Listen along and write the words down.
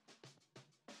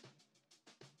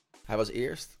Hij was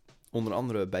eerst onder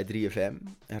andere bij 3FM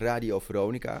en Radio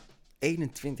Veronica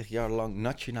 21 jaar lang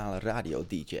nationale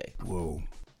radio-dj. Wow.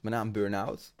 Mijn naam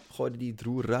Burnout gooide die het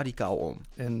roer radicaal om.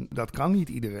 En dat kan niet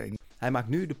iedereen. Hij maakt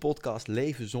nu de podcast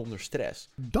Leven zonder stress.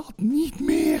 Dat niet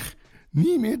meer.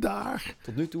 Niet meer daar.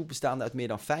 Tot nu toe bestaande uit meer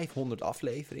dan 500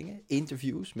 afleveringen,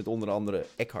 interviews met onder andere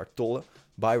Eckhart Tolle,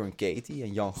 Byron Katie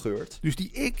en Jan Geurt. Dus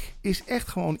die ik is echt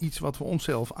gewoon iets wat we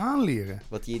onszelf aanleren.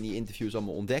 Wat hij in die interviews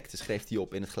allemaal ontdekte, schreef hij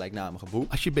op in het gelijknamige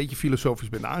boek. Als je een beetje filosofisch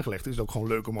bent aangelegd, is het ook gewoon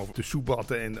leuk om over te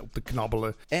soebatten en op te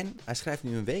knabbelen. En hij schrijft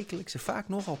nu een wekelijkse, vaak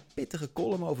nogal pittige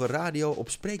column over radio op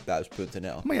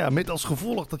spreekbuis.nl. Maar ja, met als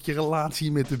gevolg dat je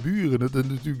relatie met de buren het er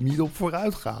natuurlijk niet op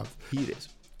vooruit gaat. Hier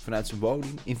is, vanuit zijn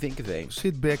woning in Vinkeveen,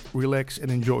 Sit back, relax and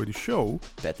enjoy the show.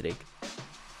 Patrick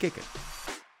Kikker.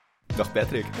 Dag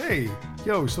Patrick. Hey,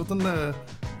 Joost, wat een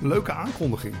leuke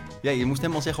aankondiging. Ja, je moest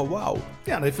helemaal zeggen wauw.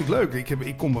 Ja, dat vind ik leuk.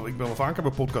 Ik ben wel vaker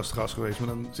bij podcastgast geweest, maar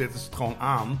dan zetten ze het gewoon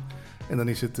aan. En dan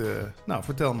is het, nou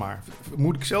vertel maar.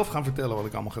 Moet ik zelf gaan vertellen wat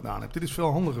ik allemaal gedaan heb? Dit is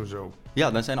veel handiger zo.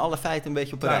 Ja, dan zijn alle feiten een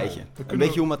beetje op een rijtje. Een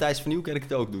beetje hoe Matthijs van Nieuwkerk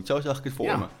het ook doet. Zo zag ik het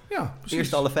voor me. Ja, precies.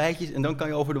 Eerst alle feitjes en dan kan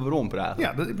je over de waarom praten.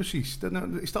 Ja, precies.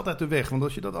 Dan is dat uit de weg. Want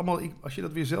als je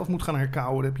dat weer zelf moet gaan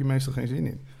herkauwen, daar heb je meestal geen zin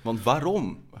in. Want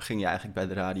waarom ging je eigenlijk bij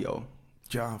de radio?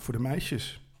 Tja, voor de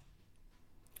meisjes.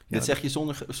 Dit zeg je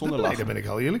zonder Nee, lachen. daar ben ik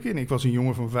heel eerlijk in. Ik was een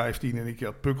jongen van 15 en ik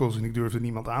had pukkels en ik durfde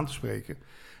niemand aan te spreken.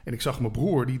 En ik zag mijn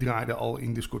broer, die draaide al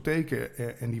in discotheken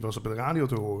en die was op de radio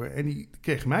te horen. En die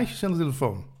kreeg meisjes aan de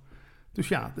telefoon. Dus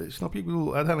ja, snap je? Ik bedoel,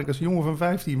 uiteindelijk als jongen van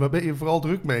 15, waar ben je vooral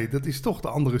druk mee? Dat is toch de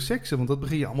andere seksen, want dat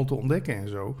begin je allemaal te ontdekken en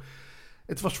zo.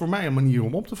 Het was voor mij een manier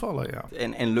om op te vallen, ja.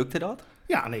 En lukte dat?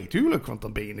 Ja, nee, tuurlijk. Want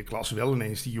dan ben je in de klas wel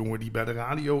ineens die jongen die bij de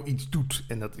radio iets doet.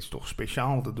 En dat is toch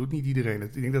speciaal, want dat doet niet iedereen.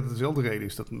 Ik denk dat het dezelfde reden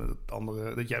is dat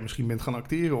jij misschien bent gaan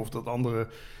acteren of dat anderen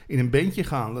in een bandje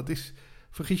gaan. Dat is,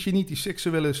 vergis je niet, die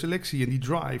seksuele selectie en die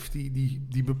drive,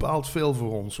 die bepaalt veel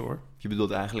voor ons, hoor. Je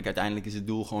bedoelt eigenlijk, uiteindelijk is het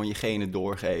doel gewoon je genen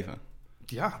doorgeven.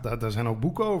 Ja, daar zijn ook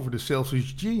boeken over. De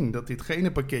Selfish Gene, dat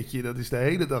genenpakketje, dat is de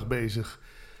hele dag bezig.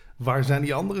 Waar zijn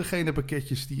die andere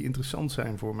genenpakketjes die interessant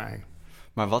zijn voor mij?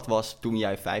 Maar wat was, toen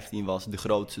jij 15 was, de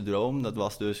grootste droom? Dat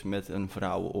was dus met een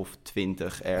vrouw of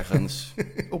 20 ergens.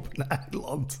 Op een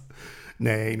eiland.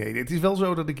 Nee. Het is wel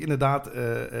zo dat ik inderdaad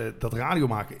dat radio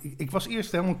maken. Ik was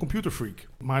eerst helemaal een computerfreak.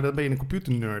 Maar dan ben je een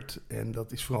computernerd. En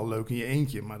dat is vooral leuk in je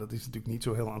eentje. Maar dat is natuurlijk niet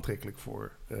zo heel aantrekkelijk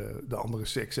voor de andere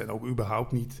seks. En ook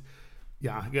überhaupt niet.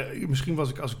 Ja, misschien was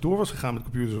ik, als ik door was gegaan met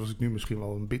computers, was ik nu misschien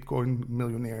wel een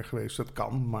Bitcoin-miljonair geweest. Dat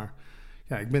kan. Maar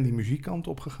ja, ik ben die muziekkant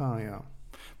opgegaan, ja.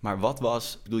 Maar wat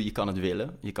was, ik bedoel, je kan het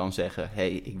willen. Je kan zeggen,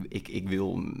 ik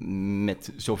wil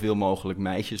met zoveel mogelijk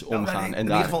meisjes omgaan. In en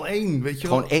ieder geval één, weet je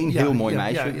wel. Gewoon één heel mooi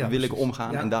meisje wil precies. ik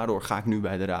omgaan. Ja. En daardoor ga ik nu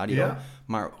bij de radio. Ja.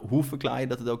 Maar hoe verklaar je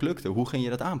dat het ook lukte? Hoe ging je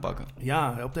dat aanpakken?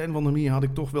 Ja, op de een of andere manier had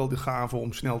ik toch wel de gave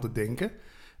om snel te denken.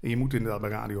 En je moet inderdaad bij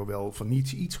radio wel van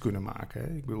niets iets kunnen maken.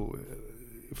 Hè? Ik bedoel,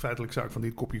 feitelijk zou ik van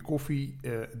dit kopje koffie,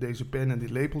 deze pen en dit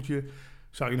lepeltje,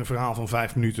 zou je een verhaal van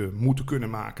 5 minuten moeten kunnen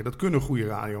maken. Dat kunnen goede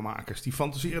radiomakers. Die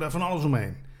fantaseren daar van alles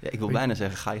omheen. Ja, ik wil bijna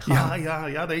zeggen, ga je gang.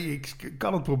 Ja, nee, ik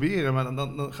kan het proberen. Maar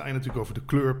dan ga je natuurlijk over de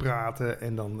kleur praten.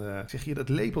 En dan zeg je, dat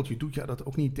lepeltje doet jou dat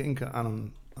ook niet denken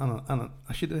aan een...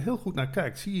 Als je er heel goed naar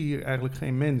kijkt, zie je hier eigenlijk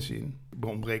geen mens in. Er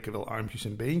ontbreken wel armpjes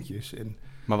en beentjes.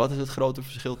 Maar wat is het grote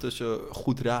verschil tussen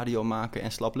goed radio maken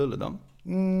en slap lullen dan?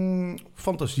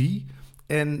 Fantasie.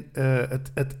 En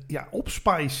het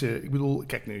opspicen. Ik bedoel,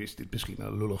 kijk, nu is dit misschien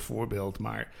een lullig voorbeeld,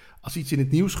 maar als iets in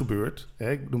het nieuws gebeurt,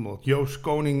 ik bedoel wat, Joost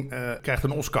Koning krijgt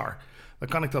een Oscar. Dan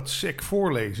kan ik dat sec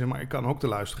voorlezen, maar ik kan ook de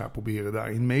luisteraar proberen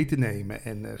daarin mee te nemen.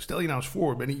 En stel je nou eens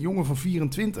voor, ben een jongen van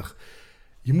 24.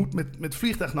 Je moet met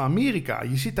vliegtuig naar Amerika.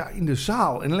 Je zit daar in de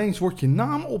zaal en ineens wordt je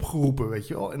naam opgeroepen, weet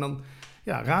je wel. En dan,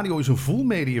 ja, radio is een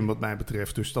voelmedium wat mij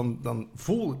betreft. Dus dan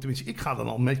voel, tenminste, ik ga dan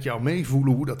al met jou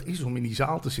meevoelen hoe dat is om in die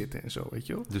zaal te zitten en zo, weet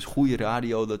je wel. Dus goede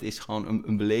radio, dat is gewoon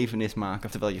een belevenis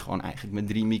maken. Terwijl je gewoon eigenlijk met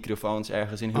 3 microfoons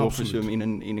ergens in Hilversum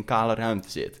in een kale ruimte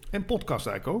zit. En podcast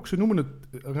eigenlijk ook. Ze noemen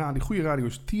het, goede radio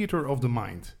is theater of the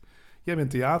mind. Jij bent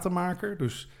theatermaker,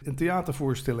 dus een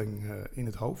theatervoorstelling in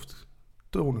het hoofd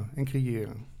tonen en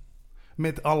creëren.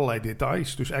 Met allerlei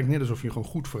details. Dus eigenlijk net alsof je gewoon een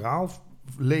goed verhaal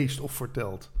leest of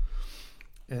vertelt.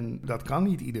 En dat kan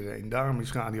niet iedereen. Daarom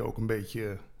is radio ook een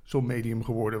beetje zo'n medium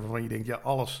geworden waarvan je denkt, ja,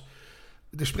 alles...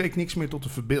 Er spreekt niks meer tot de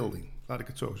verbeelding, laat ik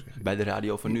het zo zeggen. Bij de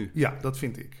radio van nu? Ja, dat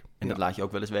vind ik. En dat laat je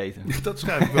ook wel eens weten? Dat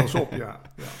schrijf ik wel eens op, ja.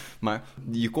 Maar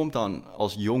je komt dan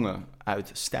als jongen uit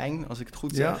Stein, als ik het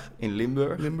goed zeg, in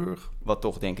Limburg. Wat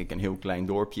toch denk ik een heel klein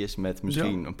dorpje is met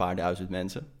misschien een paar duizend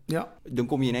mensen. Ja. Dan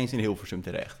kom je ineens in Hilversum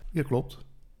terecht. Ja, klopt.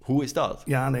 Hoe is dat?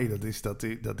 Ja, nee,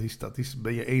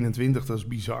 ben je 21, dat is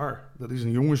bizar. Dat is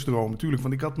een jongensdroom natuurlijk,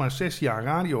 want ik had maar 6 jaar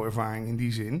radioervaring in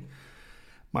die zin.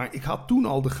 Maar ik had toen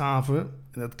al de gave,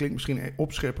 en dat klinkt misschien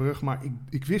opschepperig, maar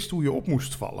ik wist hoe je op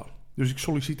moest vallen. Dus ik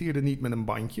solliciteerde niet met een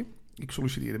bandje, ik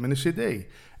solliciteerde met een cd.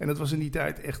 En dat was in die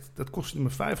tijd echt, dat kostte me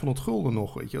 500 gulden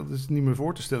nog, weet je. Dat is niet meer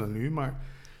voor te stellen nu, maar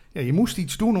ja, je moest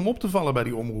iets doen om op te vallen bij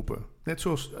die omroepen. Net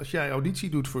zoals als jij auditie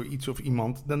doet voor iets of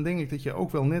iemand, dan denk ik dat je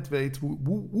ook wel net weet,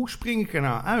 hoe spring ik er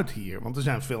nou uit hier? Want er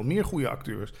zijn veel meer goede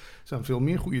acteurs, er zijn veel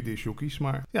meer goede discjockeys,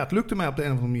 maar ja, het lukte mij op de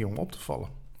een of andere manier om op te vallen.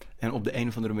 En op de een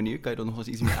of andere manier, kan je dat nog eens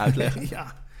iets meer uitleggen?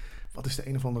 Ja, wat is de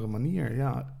een of andere manier?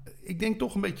 Ja, ik denk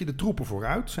toch een beetje de troepen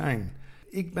vooruit zijn.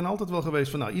 Ik ben altijd wel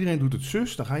geweest van, nou, iedereen doet het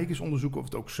zus, dan ga ik eens onderzoeken of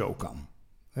het ook zo kan.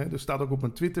 Er staat ook op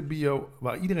mijn Twitter-bio,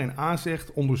 waar iedereen A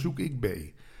zegt, onderzoek ik B.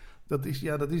 Dat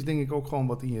is denk ik ook gewoon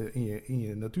wat in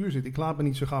je natuur zit. Ik laat me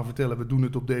niet zo gaan vertellen, we doen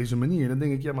het op deze manier. Dan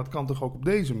denk ik, ja, maar het kan toch ook op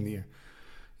deze manier?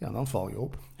 Ja, dan val je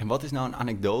op. En wat is nou een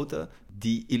anekdote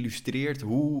die illustreert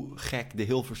hoe gek de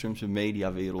Hilversumse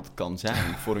mediawereld kan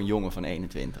zijn voor een jongen van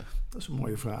 21? Dat is een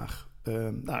mooie vraag.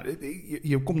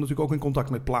 Je komt natuurlijk ook in contact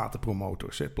met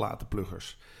platenpromotors,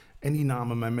 platenpluggers. En die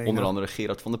namen mij mee. Onder andere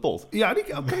Gerard van der Pot. Ja,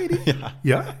 ken je die?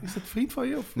 Ja. Is dat vriend van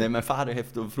je? Of? Nee, mijn vader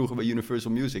heeft vroeger bij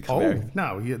Universal Music gewerkt. Oh,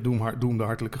 nou, hier, doe hem de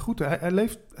hartelijke groeten.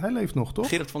 Hij leeft nog, toch?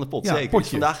 Gerard van der Pot, ja, zeker. Hij is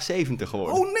vandaag 70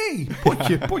 geworden. Oh nee,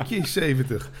 Potje is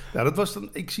 70. Nou, dat was dan,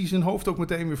 ik zie zijn hoofd ook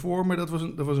meteen weer voor me. Dat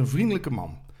was een vriendelijke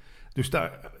man. Dus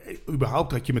daar,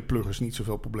 überhaupt had je met pluggers niet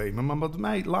zoveel problemen. Maar wat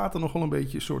mij later nog wel een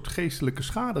beetje een soort geestelijke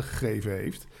schade gegeven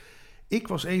heeft. Ik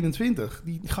was 21.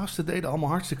 Die gasten deden allemaal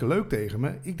hartstikke leuk tegen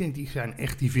me. Ik denk,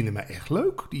 die vinden mij echt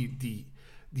leuk.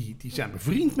 Die zijn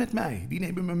bevriend met mij. Die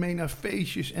nemen me mee naar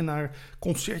feestjes en naar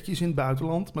concertjes in het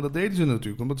buitenland. Maar dat deden ze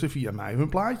natuurlijk omdat ze via mij hun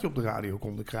plaatje op de radio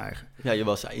konden krijgen. Ja, je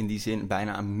was in die zin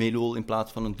bijna een middel in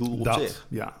plaats van een doel op zich.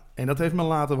 Ja, en dat heeft me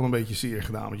later wel een beetje zeer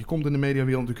gedaan. Want je komt in de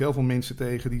mediawereld natuurlijk heel veel mensen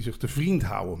tegen die zich te vriend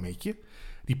houden met je.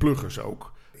 Die pluggers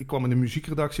ook. Ik kwam in de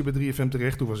muziekredactie bij 3FM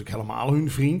terecht. Toen was ik helemaal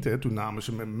hun vriend. Hè. Toen namen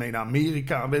ze me mee naar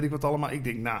Amerika en weet ik wat allemaal. Ik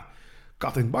denk, nou,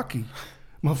 kat in bakkie.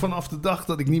 Maar vanaf de dag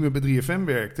dat ik niet meer bij 3FM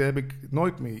werkte, heb ik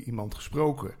nooit meer iemand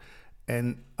gesproken.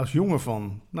 En als jongen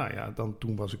van, nou ja,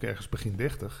 toen was ik ergens begin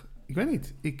 30. Ik weet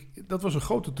niet. Dat was een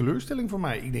grote teleurstelling voor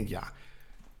mij. Ik denk, ja,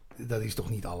 dat is toch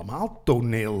niet allemaal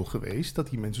toneel geweest, dat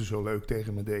die mensen zo leuk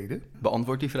tegen me deden?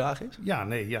 Beantwoord die vraag eens?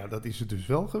 Ja, dat is het dus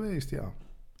wel geweest, ja.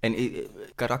 En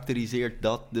karakteriseert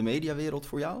dat de mediawereld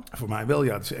voor jou? Voor mij wel,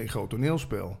 ja. Het is een groot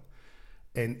toneelspel.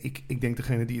 En ik denk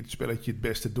degene die het spelletje het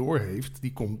beste doorheeft,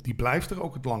 die blijft er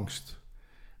ook het langst.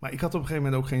 Maar ik had op een gegeven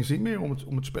moment ook geen zin meer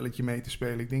om het spelletje mee te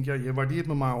spelen. Ik denk, ja, je waardeert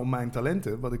me maar om mijn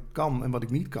talenten, wat ik kan en wat ik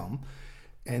niet kan.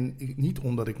 En niet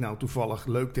omdat ik nou toevallig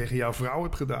leuk tegen jouw vrouw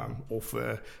heb gedaan. Of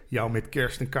jou met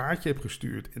kerst een kaartje heb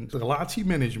gestuurd. En het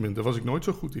relatiemanagement, daar was ik nooit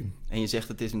zo goed in. En je zegt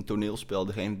het is een toneelspel.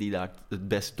 Degene die daar het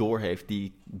best door heeft,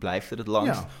 die blijft er het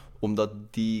langst. Ja.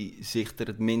 Omdat die zich er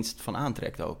het minst van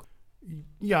aantrekt ook.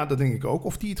 Ja, dat denk ik ook.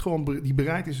 Of die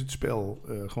bereid is het spel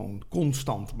gewoon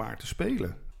constant maar te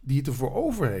spelen. Die het ervoor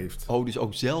over heeft. Oh, dus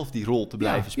ook zelf die rol te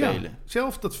blijven spelen. Ja.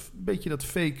 Zelf dat beetje dat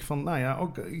fake van, nou ja,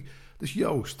 ook... Dus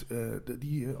Joost,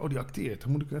 die acteert.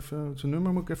 Dan moet ik even, zijn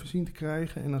nummer moet ik even zien te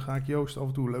krijgen. En dan ga ik Joost af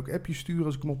en toe een leuk appje sturen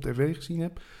als ik hem op tv gezien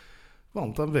heb.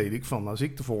 Want dan weet ik van, als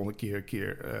ik de volgende keer...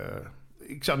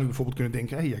 ik zou nu bijvoorbeeld kunnen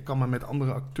denken, hey, jij kan me met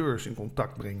andere acteurs in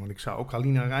contact brengen. Want ik zou ook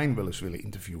Halina Reijn wel eens willen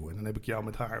interviewen. En dan heb ik jou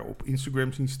met haar op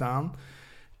Instagram zien staan.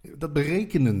 Dat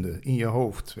berekenende in je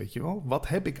hoofd, weet je wel. Wat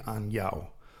heb ik aan jou?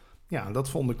 Ja, en dat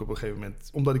vond ik op een gegeven moment...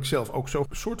 Omdat ik zelf ook zo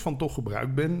soort van toch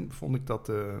gebruikt ben, vond ik dat...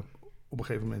 op een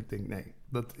gegeven moment denk ik,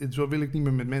 nee, zo wil ik niet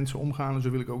meer met mensen omgaan... en zo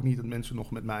wil ik ook niet dat mensen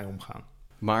nog met mij omgaan.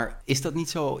 Maar is dat niet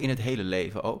zo in het hele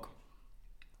leven ook?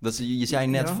 Je zei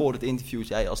net voor het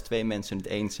interview, als twee mensen het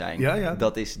eens zijn...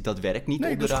 Dat werkt niet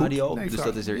op de radio, dus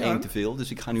dat is er één te veel.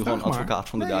 Dus ik ga nu gewoon advocaat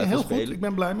van de duivel spelen. Heel goed, ik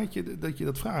ben blij met je dat je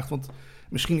dat vraagt. Want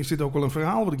misschien is dit ook wel een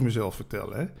verhaal wat ik mezelf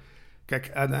vertel, hè?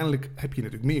 Kijk, uiteindelijk heb je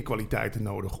natuurlijk meer kwaliteiten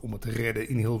nodig... om het te redden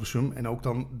in Hilversum en ook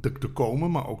dan te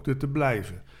komen, maar ook te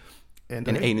blijven...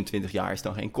 En 21 jaar is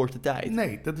dan geen korte tijd.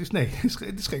 Nee, het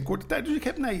is geen korte tijd. Dus ik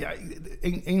heb,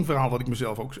 één verhaal wat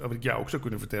ik jou ook zou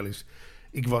kunnen vertellen is...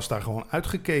 Ik was daar gewoon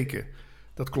uitgekeken.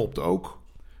 Dat klopt ook.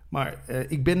 Maar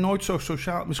ik ben nooit zo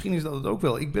sociaal. Misschien is dat het ook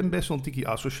wel. Ik ben best wel een tikkie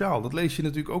asociaal. Dat lees je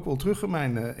natuurlijk ook wel terug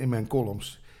in mijn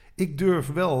columns. Ik durf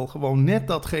wel gewoon net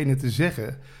datgene te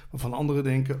zeggen... waarvan anderen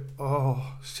denken... Oh,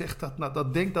 zeg dat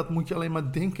nou. Dat moet je alleen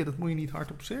maar denken. Dat moet je niet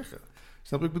hardop zeggen.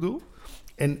 Snap wat ik bedoel?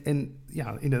 En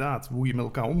ja, inderdaad, hoe je met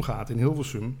elkaar omgaat in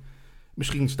Hilversum...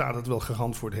 Misschien staat het wel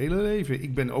garant voor het hele leven.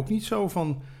 Ik ben ook niet zo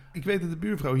van... Ik weet dat de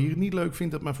buurvrouw hier niet leuk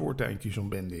vindt dat mijn voortuintje zo'n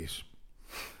bende is.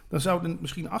 Dan zouden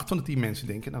misschien 8 van de 10 mensen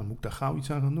denken, nou, dan moet ik daar gauw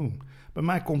iets aan gaan doen. Bij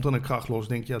mij komt dan een kracht los,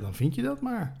 denk je, ja, dan vind je dat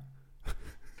maar.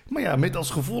 Maar ja, met als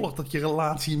gevolg dat je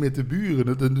relatie met de buren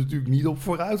het er natuurlijk niet op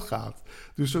vooruit gaat.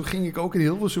 Dus zo ging ik ook in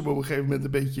Hilversum op een gegeven moment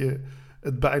een beetje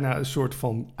het bijna een soort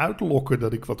van uitlokken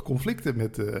dat ik wat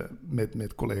conflicten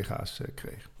met collega's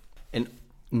kreeg. En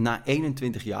na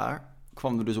 21 jaar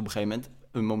kwam er dus op een gegeven moment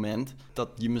een moment dat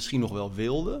je misschien nog wel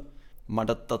wilde, maar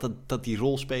dat die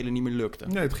rolspelen niet meer lukte.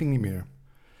 Nee, het ging niet meer.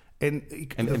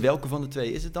 En welke van de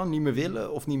twee is het dan? Niet meer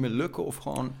willen of niet meer lukken of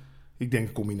gewoon... Ik denk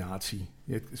een combinatie.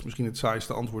 Het is misschien het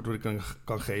saaiste antwoord wat ik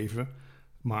kan geven.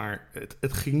 Maar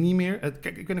het ging niet meer. Kijk,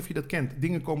 ik weet niet of je dat kent.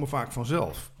 Dingen komen vaak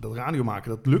vanzelf. Dat radio maken,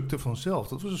 dat lukte vanzelf.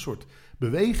 Dat was een soort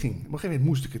beweging. Op een gegeven moment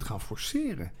moest ik het gaan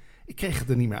forceren. Ik kreeg het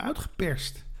er niet meer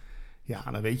uitgeperst.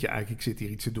 Ja, dan weet je eigenlijk, ik zit hier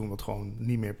iets te doen wat gewoon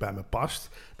niet meer bij me past.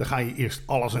 Dan ga je eerst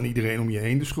alles aan iedereen om je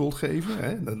heen de schuld geven.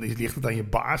 Hè? Dan ligt het aan je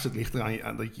baas. Het ligt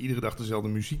eraan dat je iedere dag dezelfde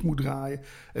muziek moet draaien.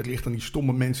 Het ligt aan die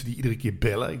stomme mensen die iedere keer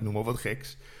bellen. Ik noem maar wat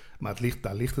geks. Maar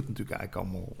daar ligt het natuurlijk eigenlijk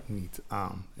allemaal niet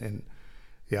aan. En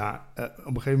ja,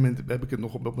 op een gegeven moment heb ik het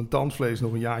nog op mijn tandvlees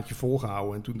nog een jaartje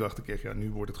volgehouden. En toen dacht ik echt, ja,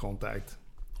 nu wordt het gewoon tijd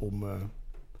om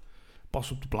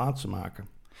pas op de plaats te maken.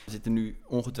 Er zitten nu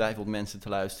ongetwijfeld mensen te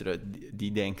luisteren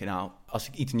die denken, nou, als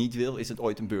ik iets niet wil, is het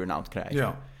ooit een burn-out krijgen.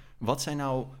 Ja. Wat zijn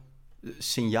nou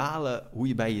signalen hoe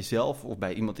je bij jezelf of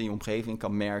bij iemand in je omgeving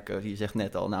kan merken? Je zegt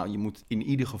net al, nou, je moet in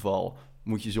ieder geval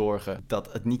zorgen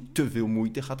dat het niet te veel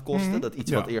moeite gaat kosten. Mm-hmm. Dat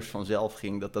iets wat eerst vanzelf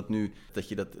ging, dat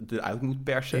je dat eruit moet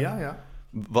persen. Ja, ja.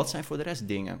 Wat zijn voor de rest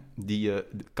dingen die je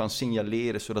kan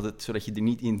signaleren, zodat je er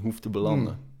niet in hoeft te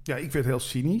belanden? Ja, ik werd heel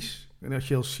cynisch. En als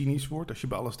je heel cynisch wordt, als je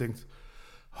bij alles denkt,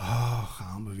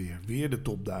 gaan we weer. Weer de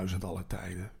top 1000 aller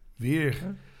tijden.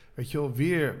 Weer, weet je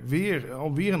wel,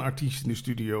 alweer een artiest in de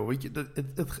studio. Weet je,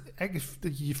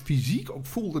 dat je fysiek ook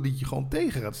voelde dat je gewoon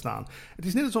tegen gaat staan. Het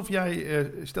is net alsof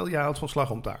stel jij houdt van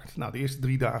slagroomtaart. Nou, de eerste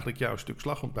 3 dagen dat ik jou een stuk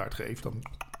slagroomtaart geef,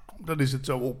 dan is het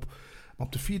zo op. Maar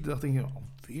op de 4e dag denk je,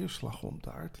 alweer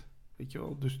slagroomtaart. Weet je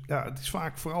wel, dus ja, het is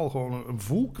vaak vooral gewoon een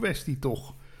voelkwestie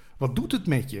toch. Wat doet het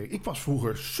met je? Ik was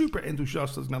vroeger super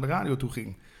enthousiast als ik naar de radio toe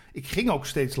ging. Ik ging ook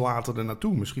steeds later er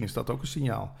naartoe. Misschien is dat ook een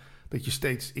signaal.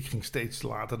 Ik ging steeds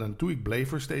later er naartoe. Ik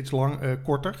bleef er steeds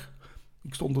korter.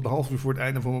 Ik stond tot 1/2 uur voor het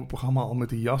einde van mijn programma al met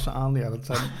de jassen aan. Ja,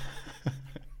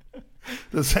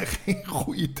 dat zijn geen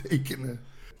goede tekenen.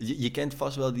 Je kent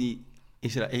vast wel die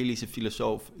Israëlische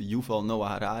filosoof Yuval Noah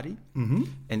Harari. Mm-hmm.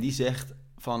 En die zegt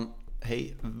van,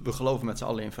 hey, we geloven met z'n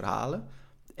allen in verhalen.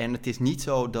 En het is niet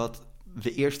zo dat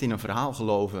we eerst in een verhaal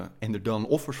geloven en er dan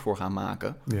offers voor gaan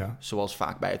maken. Ja. Zoals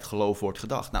vaak bij het geloof wordt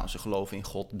gedacht. Nou, ze geloven in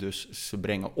God, dus ze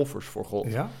brengen offers voor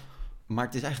God. Ja. Maar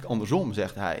het is eigenlijk andersom,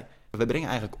 zegt hij. We brengen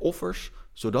eigenlijk offers,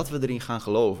 zodat we erin gaan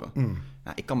geloven.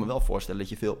 Nou, ik kan me wel voorstellen dat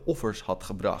je veel offers had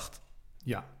gebracht.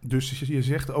 Ja, dus je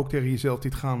zegt ook tegen jezelf,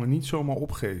 dit gaan we niet zomaar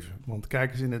opgeven. Want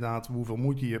kijk eens inderdaad hoeveel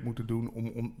moeite je hebt moeten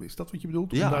doen is dat wat je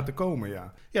bedoelt? Om daar te komen,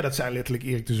 ja. Ja, dat zei letterlijk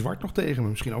Erik de Zwart nog tegen me.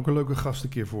 Misschien ook een leuke gast een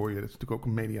keer voor je. Dat is natuurlijk ook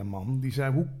een mediaman. Die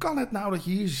zei, hoe kan het nou dat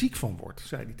je hier ziek van wordt?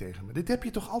 Zei hij tegen me. Dit heb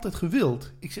je toch altijd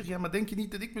gewild? Ik zeg, ja, maar denk je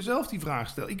niet dat ik mezelf die vraag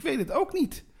stel? Ik weet het ook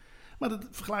niet. Maar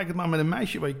vergelijk het maar met een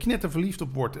meisje waar je knetterverliefd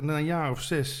op wordt. En na een jaar of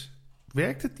 6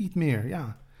 werkt het niet meer,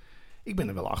 ja. Ik ben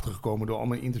er wel achter gekomen door al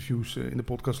mijn interviews in de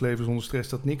podcast Leven zonder Stress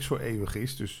dat niks voor eeuwig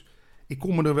is. Dus ik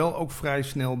kon me er wel ook vrij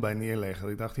snel bij neerleggen.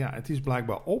 Ik dacht, ja, het is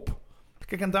blijkbaar op.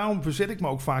 Kijk, en daarom verzet ik me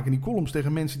ook vaak in die columns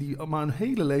tegen mensen die maar hun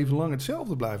hele leven lang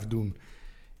hetzelfde blijven doen.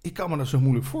 Ik kan me dat zo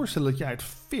moeilijk voorstellen dat jij het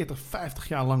 40, 50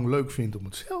 jaar lang leuk vindt om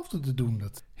hetzelfde te doen.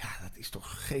 Dat is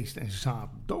toch geest en zaad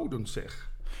dodend,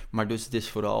 zeg. Maar dus het is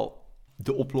vooral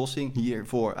de oplossing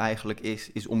hiervoor eigenlijk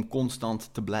is om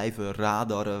constant te blijven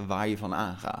radaren waar je van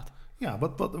aangaat. Ja,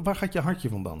 waar gaat je hartje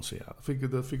van dansen? Ja,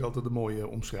 dat vind ik altijd een mooie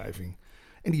omschrijving.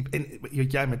 En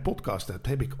wat jij met podcasten hebt,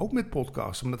 heb ik ook met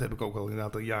podcasten. Maar dat heb ik ook al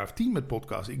inderdaad een jaar of 10 met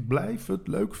podcasten. Ik blijf het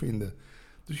leuk vinden.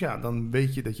 Dus ja, dan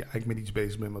weet je dat je eigenlijk met iets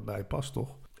bezig bent wat bij je past,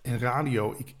 toch? En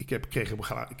radio, ik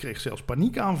kreeg zelfs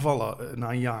paniekaanvallen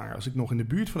na een jaar. Als ik nog in de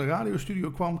buurt van de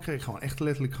radiostudio kwam, kreeg ik gewoon echt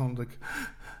letterlijk gewoon dat ik...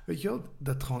 Weet je wel,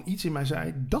 dat gewoon iets in mij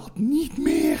zei, dat niet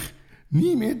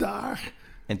meer daar.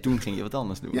 En toen ging je wat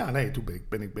anders doen? Ja, nee, toen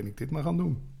ben ik dit maar gaan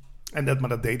doen. Maar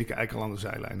dat deed ik eigenlijk al aan de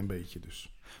zijlijn een beetje,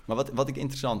 dus. Maar wat ik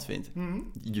interessant vind,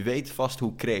 je weet vast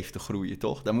hoe kreeften groeien,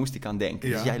 toch? Daar moest ik aan denken.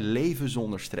 Ja. Dus jij leven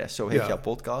zonder stress, zo heet jouw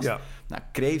podcast. Ja. Nou,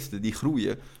 kreeften die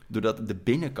groeien doordat de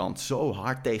binnenkant zo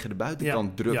hard tegen de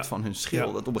buitenkant drukt van hun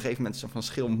schil, dat op een gegeven moment ze van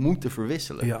schil moeten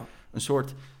verwisselen. Ja. Een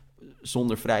soort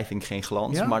zonder wrijving geen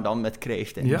glans, maar dan met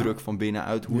kreeften en druk van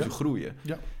binnenuit hoe ze groeien.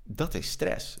 Ja. Dat is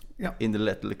stress, in de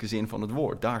letterlijke zin van het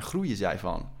woord. Daar groeien zij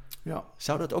van. Ja.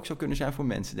 Zou dat ook zo kunnen zijn voor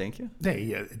mensen, denk je?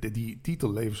 Nee, die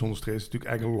titel Leven zonder stress is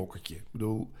natuurlijk eigenlijk een lokkertje. Ik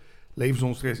bedoel, leven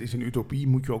zonder stress is een utopie,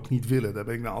 moet je ook niet willen. Daar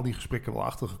ben ik na al die gesprekken wel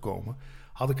achter gekomen.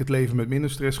 Had ik het leven met minder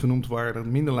stress genoemd, waren er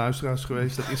minder luisteraars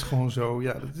geweest. Dat is gewoon zo.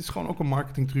 Ja, dat is gewoon ook een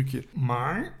marketingtrucje.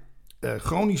 Maar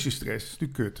chronische stress is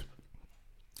natuurlijk kut.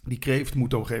 Die kreeft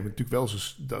moet op een gegeven moment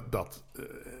natuurlijk wel dat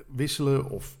wisselen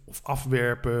of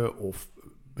afwerpen. Of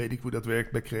weet ik hoe dat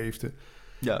werkt bij kreeften.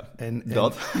 Ja,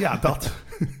 dat. Ja, dat.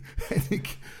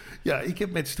 En ik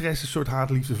heb met stress een soort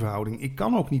haat-liefde verhouding. Ik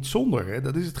kan ook niet zonder, hè?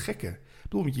 Dat is het gekke. Ik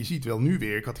bedoel, want je ziet wel nu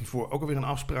weer, ik had hiervoor ook alweer een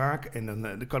afspraak. En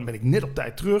dan ben ik net op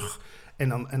tijd terug. En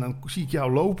dan zie ik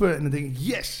jou lopen en dan denk ik,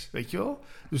 yes, weet je wel.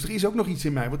 Dus er is ook nog iets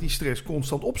in mij wat die stress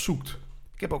constant opzoekt.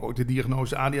 Ik heb ook ooit de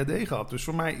diagnose ADHD gehad. Dus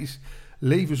voor mij is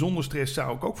leven zonder stress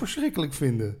zou ik ook verschrikkelijk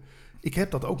vinden. Ik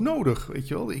heb dat ook nodig, weet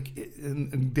je wel.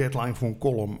 Een deadline voor een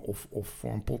column of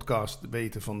voor een podcast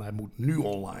weten van hij moet nu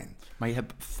online. Maar je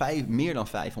hebt meer dan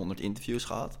 500 interviews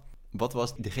gehad. Wat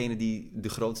was degene die de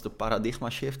grootste paradigma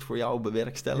shift voor jou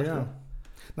bewerkstelligde? Ja.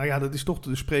 Nou ja, dat is toch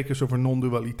de sprekers over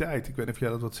non-dualiteit. Ik weet niet of jij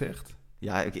dat wat zegt.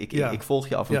 Ja, ik volg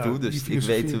je af en toe, dus ik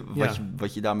weet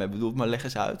wat je daarmee bedoelt. Maar leg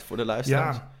eens uit voor de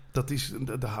luisteraars.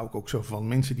 Ja, daar hou ik ook zo van.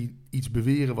 Mensen die iets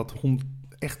beweren wat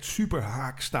echt super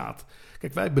haak staat.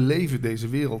 Kijk, wij beleven deze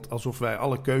wereld alsof wij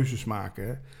alle keuzes maken.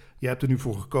 Hè? Jij hebt er nu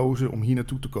voor gekozen om hier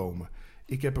naartoe te komen.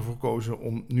 Ik heb ervoor gekozen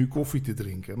om nu koffie te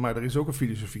drinken. Maar er is ook een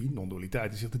filosofie, non-dualiteit,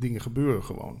 die zegt de dingen gebeuren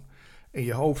gewoon. En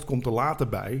je hoofd komt er later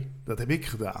bij, dat heb ik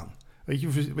gedaan. Weet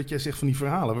je, wat jij zegt van die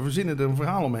verhalen. We verzinnen er een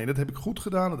verhaal omheen. Dat heb ik goed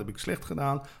gedaan, dat heb ik slecht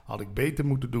gedaan. Had ik beter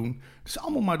moeten doen. Het is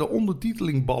allemaal maar de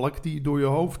ondertitelingbalk die door je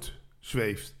hoofd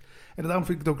zweeft. En daarom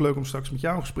vind ik het ook leuk om straks met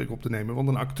jou een gesprek op te nemen. Want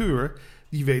een acteur,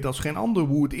 die weet als geen ander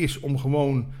hoe het is om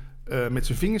gewoon met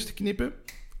zijn vingers te knippen.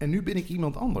 En nu ben ik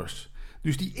iemand anders.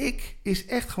 Dus die ik is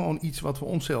echt gewoon iets wat we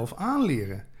onszelf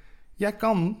aanleren. Jij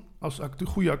kan als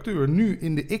goede acteur nu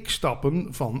in de ik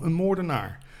stappen van een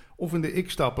moordenaar. Of in de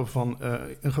ik stappen van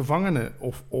een gevangene.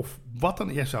 Of wat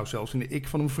dan. Jij zou zelfs in de ik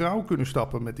van een vrouw kunnen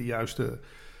stappen met de juiste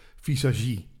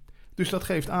visagie. Dus dat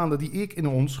geeft aan dat die ik in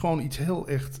ons gewoon iets heel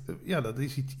echt... dat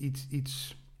is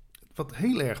iets wat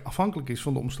heel erg afhankelijk is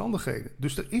van de omstandigheden.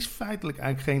 Dus er is feitelijk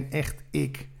eigenlijk geen echt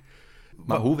ik.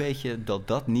 Maar hoe weet je dat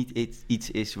dat niet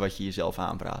iets is wat je jezelf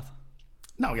aanpraat?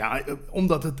 Nou ja,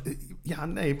 omdat het...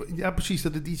 Ja, precies,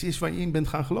 dat het iets is waar je in bent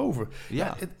gaan geloven.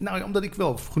 Ja. Omdat ik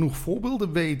wel genoeg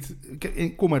voorbeelden weet.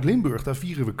 Ik kom uit Limburg, daar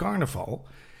vieren we carnaval.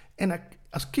 En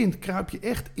als kind kruip je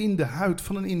echt in de huid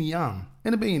van een Indiaan.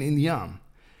 En dan ben je een Indiaan.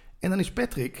 En dan is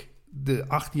Patrick, de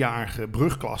 8-jarige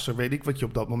brugklasser, weet ik wat je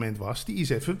op dat moment was, die is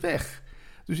even weg.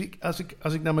 Dus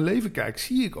als ik naar mijn leven kijk,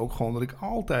 zie ik ook gewoon dat ik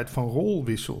altijd van rol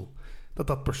wissel.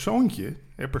 Dat persoontje,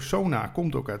 persona,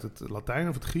 komt ook uit het Latijn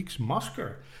of het Grieks,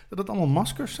 masker. Dat het allemaal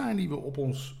maskers zijn die we op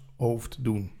ons hoofd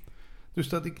doen. Dus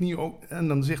dat ik nu ook, en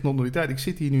dan zegt non-dualiteit, ik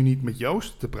zit hier nu niet met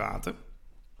Joost te praten.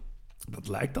 Dat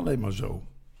lijkt alleen maar zo.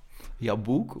 Jouw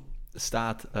boek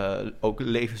staat, ook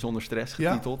Leven zonder stress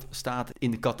getiteld, staat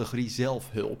in de categorie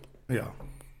zelfhulp. Ja.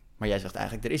 Maar jij zegt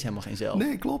eigenlijk, er is helemaal geen zelf.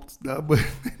 Nee, klopt. Dat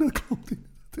klopt niet.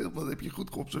 Dat heb je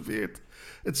goed geobserveerd.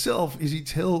 Het zelf is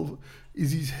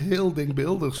iets heel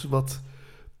denkbeeldigs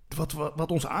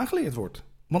wat ons aangeleerd wordt.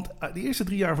 Want de eerste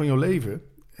 3 jaar van jouw leven,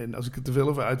 en als ik het te veel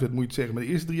over uitwet, moet je het zeggen, maar de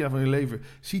eerste 3 jaar van je leven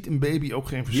ziet een baby ook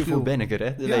geen verschil. Hiervoor ben ik er,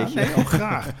 hè? Dat weet je. Nee, ook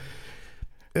graag.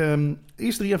 De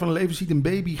eerste 3 jaar van het leven ziet een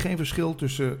baby geen verschil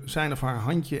tussen zijn of haar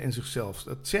handje en zichzelf.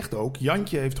 Dat zegt ook,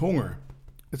 Jantje heeft honger.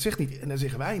 Dat zegt niet, en dan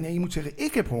zeggen wij, nee, je moet zeggen,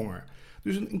 ik heb honger.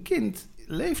 Dus een kind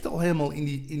leeft al helemaal in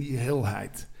die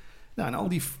heelheid. Nou,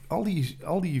 en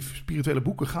al die spirituele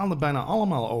boeken gaan er bijna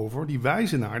allemaal over. Die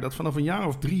wijzen naar dat vanaf een jaar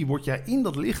of 3 word jij in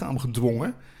dat lichaam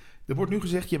gedwongen. Er wordt nu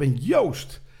gezegd, je bent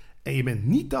Joost. En je bent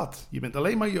niet dat. Je bent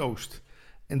alleen maar Joost.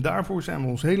 En daarvoor zijn we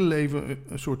ons hele leven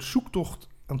een soort zoektocht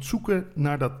aan het zoeken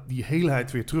naar die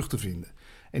heelheid weer terug te vinden.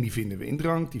 En die vinden we in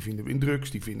drank, die vinden we in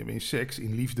drugs, die vinden we in seks,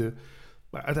 in liefde.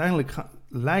 Maar uiteindelijk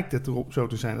lijkt het erop zo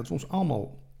te zijn dat we ons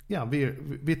allemaal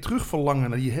weer terug verlangen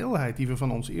naar die heelheid die we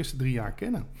van onze eerste 3 jaar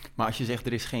kennen. Maar als je zegt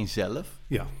er is geen zelf,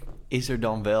 ja. Is er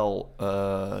dan wel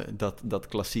dat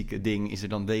klassieke ding, is er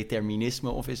dan determinisme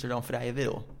of is er dan vrije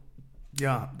wil?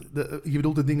 Ja, je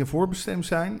bedoelt dat dingen voorbestemd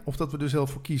zijn of dat we er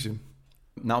zelf voor kiezen?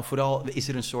 Nou, vooral is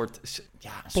er een soort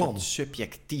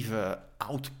subjectieve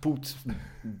output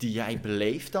die jij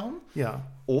beleeft dan?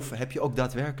 Ja. Of heb je ook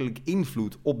daadwerkelijk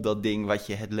invloed op dat ding wat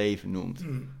je het leven noemt?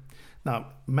 Nou,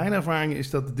 mijn ervaring is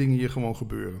dat de dingen hier gewoon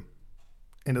gebeuren.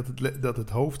 En dat het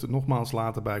hoofd er nogmaals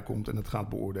later bij komt en het gaat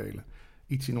beoordelen.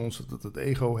 Iets in ons dat het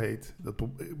ego heet.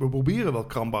 We proberen wel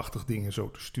krampachtig dingen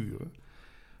zo te sturen.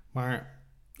 Maar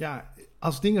Ja,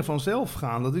 als dingen vanzelf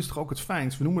gaan, dat is toch ook het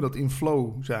fijnst. We noemen dat in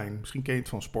flow zijn. Misschien ken je het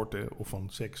van sporten of van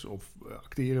seks of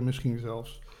acteren misschien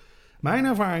zelfs. Mijn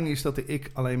ervaring is dat de ik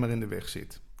alleen maar in de weg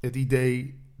zit. Het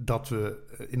idee dat we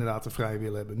inderdaad een vrije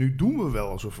wil hebben. Nu doen we wel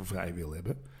alsof we vrije wil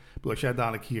hebben. Ik bedoel, als jij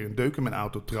dadelijk hier een deuk in mijn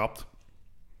auto trapt,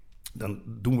 dan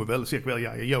doen we wel, zeg ik wel,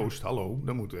 ja Joost, hallo,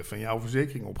 dan moeten we even jouw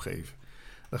verzekering opgeven.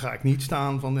 Dan ga ik niet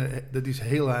staan van, dat is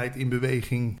heelheid in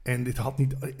beweging. En dit had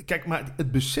niet... Kijk, maar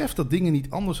het besef dat dingen niet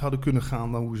anders hadden kunnen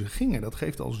gaan dan hoe ze gingen, dat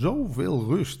geeft al zoveel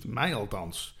rust, mij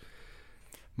althans.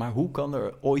 Maar hoe kan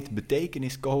er ooit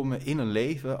betekenis komen in een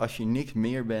leven als je niks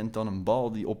meer bent dan een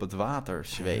bal die op het water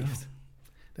zweeft? Ja.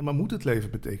 Nee, maar moet het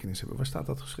leven betekenis hebben? Waar staat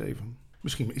dat geschreven?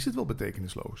 Misschien is het wel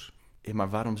betekenisloos. Ja, maar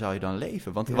waarom zou je dan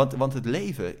leven? Want het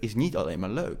leven is niet alleen maar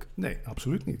leuk. Nee,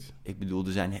 absoluut niet. Ik bedoel,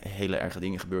 er zijn hele erge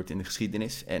dingen gebeurd in de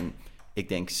geschiedenis. En ik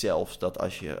denk zelfs dat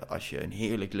als je een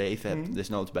heerlijk leven hebt,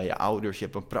 desnoods bij je ouders, je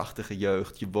hebt een prachtige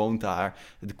jeugd, je woont daar,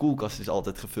 de koelkast is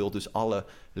altijd gevuld, dus alle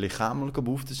lichamelijke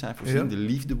behoeften zijn voorzien, de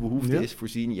liefdebehoefte is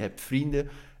voorzien, je hebt vrienden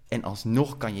en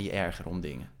alsnog kan je je ergeren om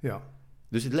dingen. Ja.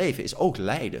 Dus het leven is ook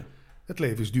lijden. Het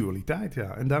leven is dualiteit,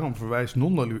 ja. En daarom verwijst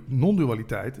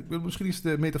non-dualiteit. Misschien is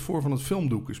de metafoor van het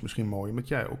filmdoek is misschien mooi, omdat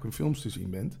jij ook in films te zien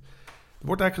bent. Er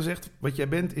wordt eigenlijk gezegd, wat jij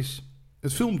bent is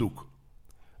het filmdoek,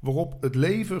 waarop het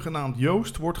leven genaamd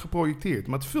Joost wordt geprojecteerd.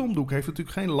 Maar het filmdoek heeft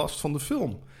natuurlijk geen last van de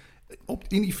film.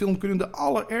 In die film kunnen de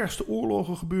allerergste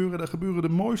oorlogen gebeuren. Daar gebeuren de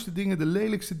mooiste dingen, de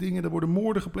lelijkste dingen. Er worden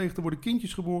moorden gepleegd, er worden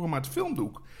kindjes geboren. Maar het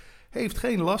filmdoek heeft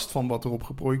geen last van wat erop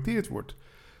geprojecteerd wordt.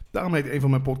 Daarom heet een van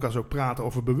mijn podcasts ook praten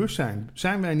over bewustzijn.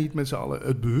 Zijn wij niet met z'n allen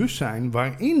het bewustzijn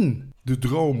waarin de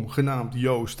droom genaamd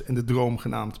Joost en de droom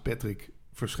genaamd Patrick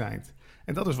verschijnt?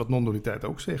 En dat is wat non-dualiteit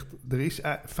ook zegt.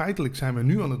 Feitelijk zijn we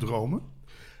nu aan het dromen.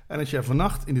 En als jij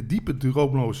vannacht in de diepe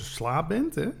droomloze slaap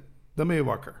bent, dan ben je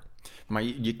wakker. Maar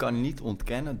je kan niet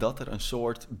ontkennen dat er een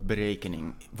soort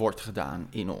berekening wordt gedaan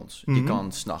in ons. Je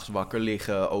kan 's nachts wakker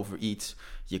liggen over iets.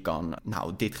 Je kan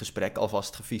dit gesprek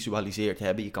alvast gevisualiseerd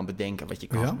hebben. Je kan bedenken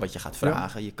wat je gaat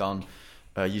vragen. Ja. Je kan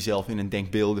jezelf in een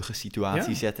denkbeeldige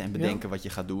situatie zetten en bedenken wat je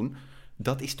gaat doen.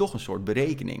 Dat is toch een soort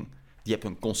berekening. Je hebt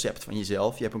een concept van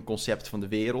jezelf, je hebt een concept van de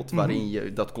wereld, waarin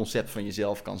je dat concept van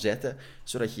jezelf kan zetten,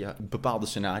 zodat je bepaalde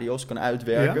scenario's kan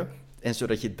uitwerken. Ja. En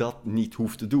zodat je dat niet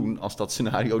hoeft te doen als dat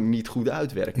scenario niet goed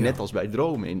uitwerkt. Ja. Net als bij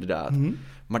dromen inderdaad.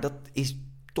 Maar dat is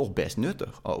toch best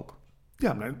nuttig ook.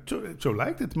 Ja, nou, zo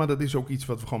lijkt het. Maar dat is ook iets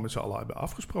wat we gewoon met z'n allen hebben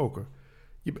afgesproken.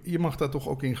 Je mag daar toch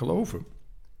ook in geloven.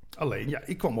 Alleen, ja,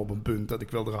 ik kwam op een punt dat ik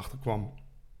wel erachter kwam.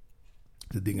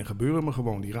 De dingen gebeuren me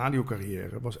gewoon. Die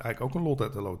radiocarrière was eigenlijk ook een lot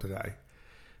uit de loterij.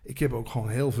 Ik heb ook gewoon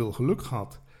heel veel geluk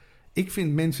gehad. Ik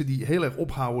vind mensen die heel erg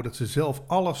ophouden dat ze zelf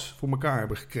alles voor elkaar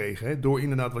hebben gekregen. Hè, door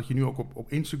inderdaad wat je nu ook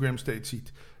op Instagram steeds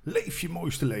ziet. Leef je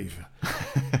mooiste leven.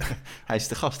 Hij is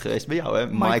de gast geweest bij jou, hè?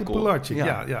 Michael Pilarczyk,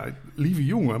 ja, lieve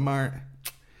jongen, maar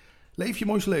leef je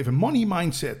mooiste leven. Money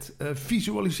mindset,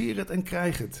 visualiseer het en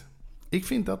krijg het. Ik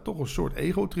vind dat toch een soort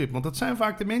ego-trip. Want dat zijn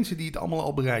vaak de mensen die het allemaal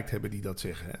al bereikt hebben die dat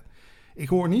zeggen. Hè. Ik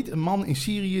hoor niet een man in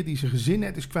Syrië die zijn gezin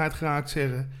net is kwijtgeraakt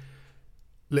zeggen: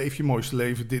 leef je mooiste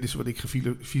leven, dit is wat ik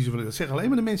gevisualiseerd. Dat zeggen alleen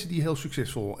maar de mensen die heel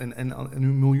succesvol en nu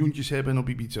miljoentjes hebben en op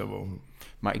Ibiza wonen.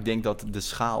 Maar ik denk dat de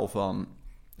schaal van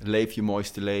leef je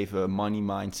mooiste leven, money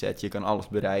mindset, je kan alles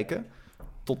bereiken,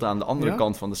 tot aan de andere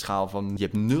kant van de schaal van je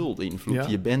hebt 0 invloed. Ja.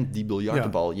 Je bent die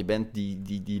biljartenbal, je bent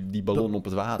die ballon op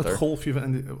het water. Het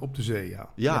golfje op de zee,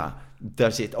 Ja,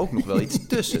 daar zit ook nog wel iets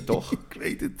tussen, toch? Ik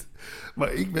weet het.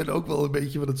 Maar ik ben ook wel een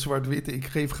beetje van het zwart-witte. Ik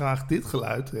geef graag dit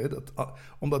geluid, hè,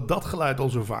 omdat dat geluid al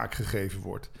zo vaak gegeven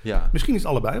wordt. Ja. Misschien is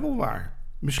het allebei wel waar.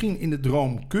 Misschien in de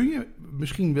droom kun je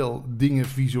misschien wel dingen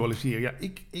visualiseren. Ja,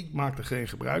 ik maak er geen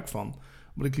gebruik van,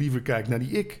 omdat ik liever kijk naar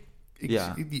die ik.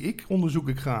 Die ik onderzoek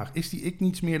ik graag. Is die ik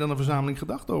niets meer dan een verzameling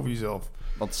gedachten over jezelf?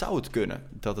 Want zou het kunnen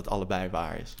dat het allebei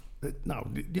waar is?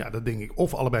 Dat denk ik.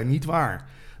 Of allebei niet waar.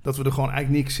 Dat we er gewoon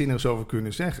eigenlijk niks zinnigs over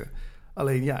kunnen zeggen.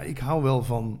 Alleen ik hou wel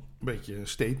van een beetje een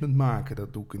statement maken.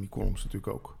 Dat doe ik in die columns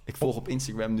natuurlijk ook. Ik volg op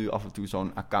Instagram nu af en toe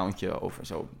zo'n accountje over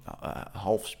zo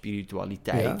half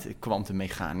spiritualiteit,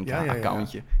 kwantummechanica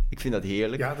accountje. Ja. Ik vind dat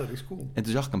heerlijk. Ja, dat is cool. En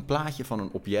toen zag ik een plaatje van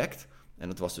een object. En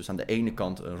dat was dus aan de ene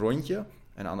kant een rondje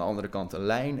en aan de andere kant een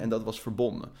lijn en dat was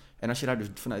verbonden. En als je daar dus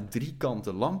vanuit 3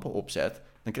 kanten lampen op zet,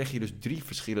 dan krijg je dus 3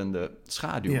 verschillende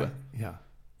schaduwen. Ja.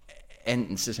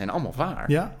 En ze zijn allemaal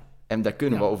waar. Ja. En daar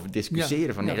kunnen we over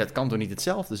discussiëren van nee, dat kan toch niet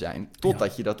hetzelfde zijn,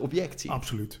 totdat je dat object ziet.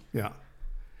 Absoluut, ja.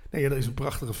 Nee, er is een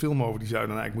prachtige film over, die zou je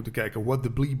dan eigenlijk moeten kijken. What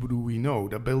the bleep do we know?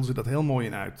 Daar beelden ze dat heel mooi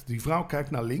in uit. Die vrouw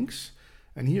kijkt naar links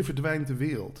en hier verdwijnt de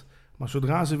wereld. Maar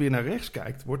zodra ze weer naar rechts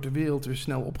kijkt, wordt de wereld weer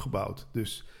snel opgebouwd.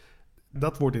 Dus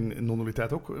dat wordt in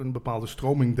non-dualiteit ook een bepaalde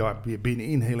stroming daar weer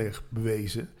binnenin heel erg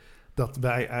bewezen. Dat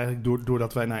wij eigenlijk,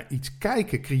 doordat wij naar iets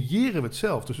kijken, creëren we het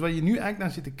zelf. Dus waar je nu eigenlijk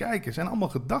naar zit te kijken, zijn allemaal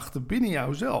gedachten binnen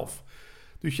jouzelf.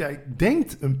 Dus jij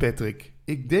denkt een Patrick,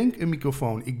 ik denk een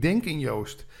microfoon, ik denk een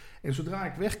Joost. En zodra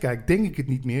ik wegkijk, denk ik het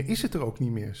niet meer, is het er ook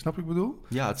niet meer. Snap je wat ik bedoel?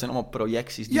 Ja, het zijn allemaal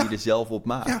projecties die je er zelf op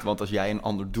maakt. Ja. Want als jij een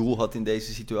ander doel had in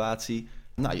deze situatie...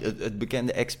 Nou, het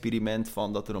bekende experiment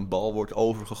van dat er een bal wordt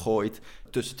overgegooid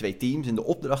tussen 2 teams. En de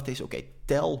opdracht is,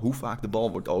 tel hoe vaak de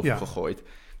bal wordt overgegooid.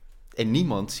 Ja. En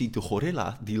niemand ziet de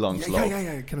gorilla die langsloopt. Ja,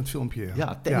 ik ken het filmpje.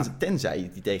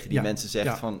 Tenzij je tegen die mensen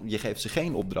zegt van... je geeft ze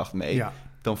geen opdracht mee... Ja.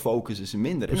 Dan focussen ze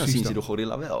minder en dan zien ze de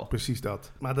gorilla wel. Precies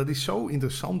dat. Maar dat is zo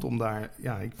interessant om daar...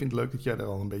 Ja, ik vind het leuk dat jij daar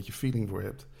al een beetje feeling voor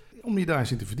hebt. Om je daar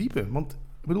eens in te verdiepen. Want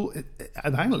ik bedoel,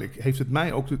 uiteindelijk heeft het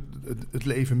mij ook het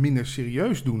leven minder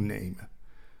serieus doen nemen.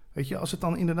 Weet je, als het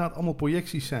dan inderdaad allemaal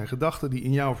projecties zijn, gedachten die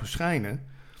in jou verschijnen...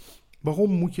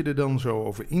 waarom moet je er dan zo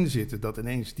over inzitten dat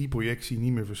ineens die projectie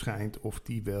niet meer verschijnt of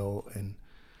die wel? En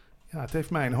ja, het heeft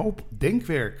mij een hoop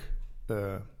denkwerk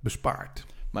bespaard.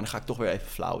 Maar dan ga ik toch weer even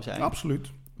flauw zijn.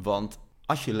 Absoluut. Want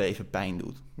als je leven pijn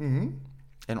doet...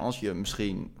 en als je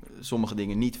misschien sommige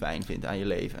dingen niet fijn vindt aan je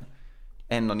leven...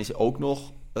 en dan is er ook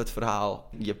nog het verhaal...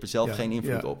 je hebt er zelf geen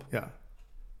invloed op. Ja.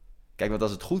 Kijk, want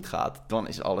als het goed gaat, dan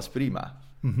is alles prima.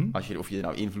 Of je er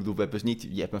nou invloed op hebt of niet,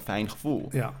 je hebt een fijn gevoel.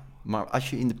 Ja. Maar als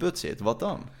je in de put zit, wat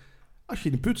dan? Als je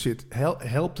in de put zit,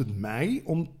 helpt het mij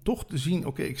om toch te zien...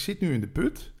 oké, ik zit nu in de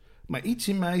put... maar iets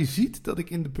in mij ziet dat ik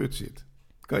in de put zit.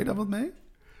 Kan je daar wat mee?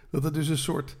 Dat het dus een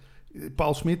soort...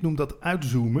 Paul Smit noemt dat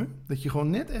uitzoomen. Dat je gewoon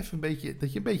net even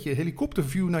een beetje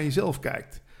helikopterview naar jezelf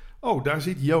kijkt. Oh, daar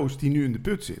zit Joost die nu in de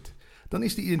put zit. Dan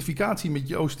is die identificatie met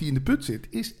Joost die in de put zit...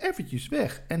 is eventjes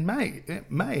weg. En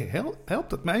mij helpt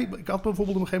dat. Ik had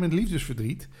bijvoorbeeld op een gegeven moment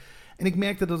liefdesverdriet... en ik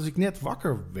merkte dat als ik net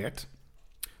wakker werd...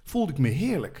 voelde ik me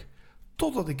heerlijk.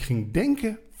 Totdat ik ging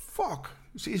denken... fuck,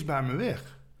 ze is bij me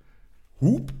weg.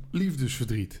 Hoep,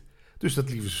 liefdesverdriet. Dus dat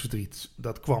liefdesverdriet,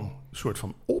 dat kwam een soort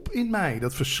van op in mij.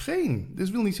 Dat verscheen. Dus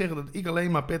wil niet zeggen dat ik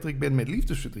alleen maar Patrick ben met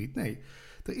liefdesverdriet. Nee,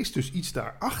 er is dus iets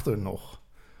daarachter nog.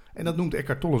 En dat noemt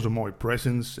Eckhart Tolle zo mooi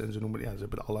presence. En ze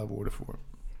hebben er allerlei woorden voor.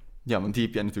 Ja, want die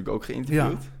heb jij natuurlijk ook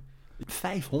geïnterviewd. Ja.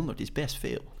 500 is best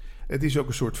veel. Het is ook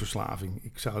een soort verslaving.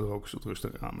 Ik zou er ook een soort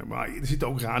rustig aan hebben. Maar er zitten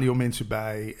ook radiomensen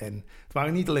bij. En het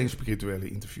waren niet alleen spirituele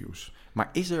interviews. Maar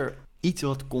is er iets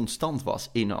wat constant was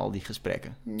in al die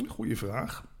gesprekken? Goeie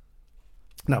vraag.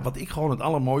 Nou, wat ik gewoon het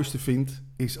allermooiste vind...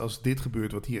 is als dit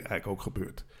gebeurt wat hier eigenlijk ook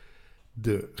gebeurt.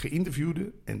 De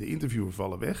geïnterviewde en de interviewer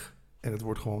vallen weg... en het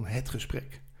wordt gewoon het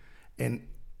gesprek. En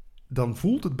dan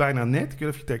voelt het bijna net... ik weet niet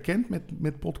of je het herkent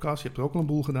met podcasts... je hebt er ook al een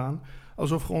boel gedaan...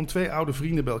 alsof gewoon 2 oude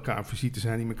vrienden bij elkaar op visite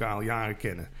zijn... die elkaar al jaren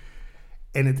kennen.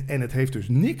 En het heeft dus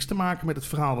niks te maken met het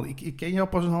verhaal... want ik ken jou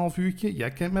pas een half uurtje...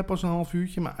 jij kent mij pas een half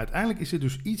uurtje... maar uiteindelijk is er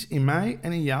dus iets in mij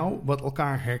en in jou... wat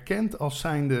elkaar herkent als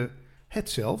zijnde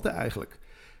hetzelfde eigenlijk...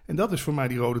 En dat is voor mij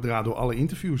die rode draad door alle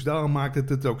interviews. Daarom maakt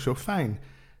het ook zo fijn.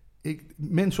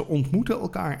 Mensen ontmoeten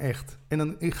elkaar echt. En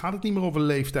dan gaat het niet meer over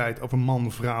leeftijd, over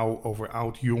man, vrouw, over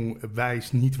oud, jong,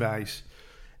 wijs, niet wijs.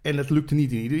 En dat lukte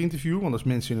niet in ieder interview, want als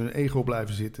mensen in hun ego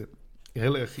blijven zitten,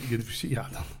 heel erg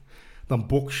geïdentificeerd, dan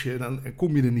box je, dan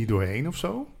kom je er niet doorheen of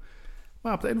zo.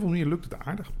 Maar op de een of andere manier lukt het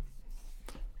aardig.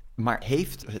 Maar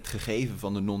heeft het gegeven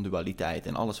van de non-dualiteit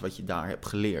en alles wat je daar hebt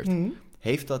geleerd,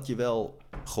 heeft dat je wel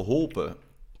geholpen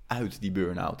uit die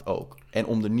burn-out ook? En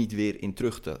om er niet weer in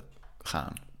terug te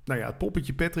gaan? Nou ja, het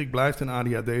poppetje Patrick blijft een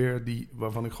ADHD'er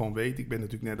waarvan ik gewoon weet... Ik ben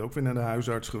natuurlijk net ook weer naar de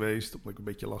huisarts geweest... omdat ik een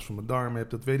beetje last van mijn darm heb.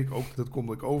 Dat weet ik ook, dat komt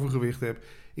omdat ik overgewicht heb.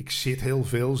 Ik zit heel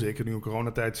veel, zeker nu in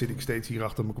coronatijd... zit ik steeds hier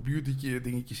achter mijn computertje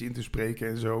dingetjes in te spreken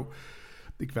en zo.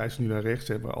 Ik wijs nu naar rechts,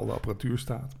 waar al de apparatuur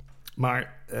staat.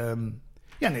 Maar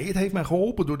het heeft mij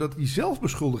geholpen... doordat die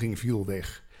zelfbeschuldiging viel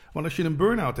weg... Want als je een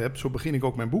burn-out hebt, zo begin ik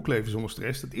ook mijn boek Leven zonder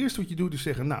stress... het eerste wat je doet is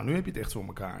zeggen, nou, nu heb je het echt voor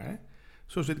elkaar. Hè?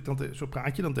 Zo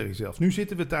praat je dan tegen jezelf. Nu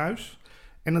zitten we thuis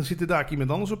en dan zit er daar iemand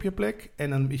anders op je plek... en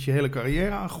dan is je hele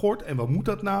carrière aan gort en wat moet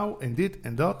dat nou en dit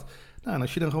en dat. Nou, en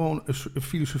als je dan gewoon een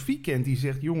filosofie kent die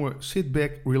zegt... jongen, sit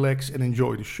back, relax and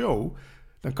enjoy the show...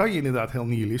 dan kan je inderdaad heel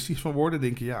nihilistisch van worden.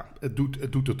 Denken, ja, het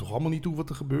doet er toch allemaal niet toe wat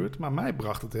er gebeurt... maar mij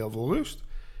bracht het heel veel rust.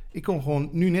 Ik kon gewoon,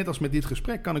 nu net als met dit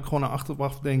gesprek... kan ik gewoon naar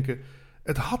achteraf denken...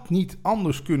 het had niet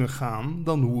anders kunnen gaan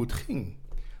dan hoe het ging.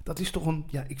 Dat is toch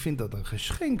ik vind dat een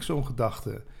geschenk, zo'n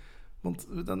gedachte. Want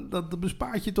dat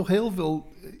bespaart je toch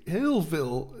heel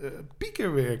veel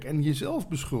piekerwerk en jezelf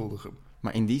beschuldigen.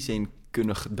 Maar in die zin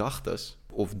kunnen gedachtes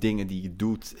of dingen die je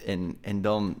doet... en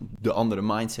dan de andere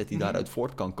mindset die daaruit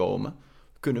voort kan komen...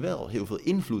 kunnen wel heel veel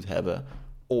invloed hebben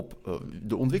op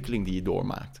de ontwikkeling die je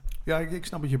doormaakt. Ja, ik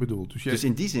snap wat je bedoelt. Dus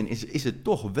in die zin is het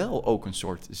toch wel ook een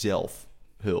soort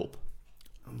zelfhulp.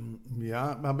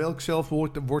 Ja, maar welk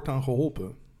zelfwoord wordt dan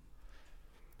geholpen?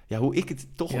 Ja, hoe ik het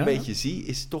toch een beetje zie,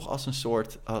 is toch als een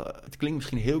soort... het klinkt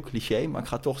misschien heel cliché, maar ik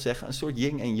ga toch zeggen... een soort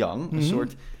yin en yang. Mm-hmm. Een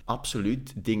soort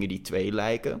absoluut dingen die twee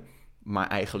lijken, maar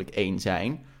eigenlijk één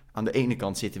zijn. Aan de ene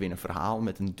kant zitten we in een verhaal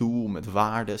met een doel, met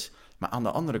waardes. Maar aan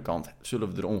de andere kant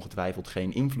zullen we er ongetwijfeld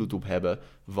geen invloed op hebben...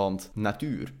 want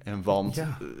natuur en want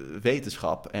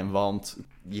wetenschap en want...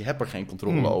 je hebt er geen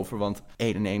controle over, want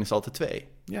 1 en 1 is altijd 2.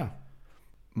 Ja.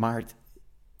 Maar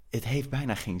het heeft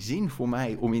bijna geen zin voor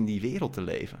mij om in die wereld te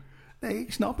leven. Nee,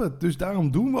 ik snap het. Dus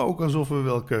daarom doen we ook alsof we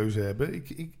wel keuze hebben.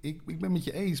 Ik ben met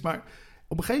je eens, maar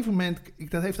op een gegeven moment...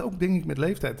 dat heeft ook denk ik met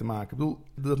leeftijd te maken. Ik bedoel,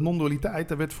 dat non-dualiteit,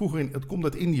 daar werd vroeger het komt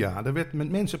uit India. Daar werd met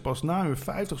mensen pas na hun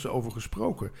 50ste over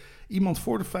gesproken. Iemand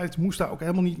voor de 50 moest daar ook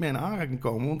helemaal niet mee in aanraking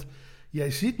komen. Want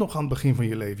jij zit nog aan het begin van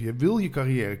je leven. Je wil je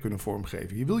carrière kunnen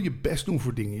vormgeven. Je wil je best doen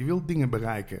voor dingen. Je wilt dingen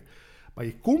bereiken. Maar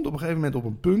je komt op een gegeven moment op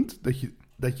een punt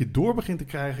dat je door begint te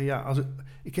krijgen... ja,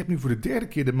 ik heb nu voor de 3e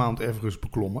keer de Mount Everest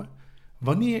beklommen.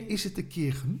 Wanneer is het een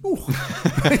keer genoeg?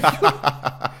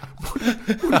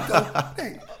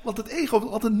 Nee, want het ego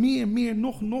wil altijd meer,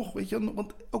 nog, weet je.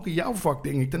 Want ook in jouw vak,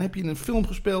 denk ik, dan heb je een film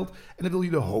gespeeld... en dan wil je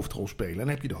de hoofdrol spelen. En dan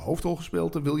heb je de hoofdrol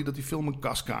gespeeld, dan wil je dat die film een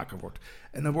kaskraker wordt.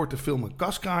 En dan wordt de film een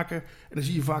kaskraker... en dan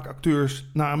zie je vaak acteurs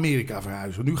naar Amerika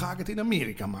verhuizen. Nu ga ik het in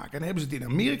Amerika maken. En dan hebben ze het in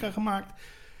Amerika gemaakt...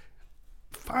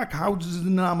 Vaak houden ze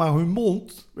daarna maar hun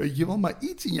mond, weet je wel. Maar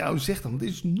iets in jou zegt dan, het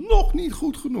is nog niet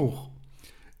goed genoeg.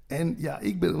 En ja,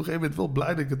 ik ben op een gegeven moment wel blij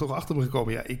dat ik er toch achter ben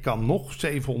gekomen. Ja, ik kan nog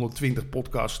 720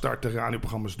 podcasts starten,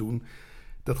 radioprogramma's doen.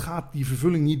 Dat gaat die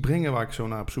vervulling niet brengen waar ik zo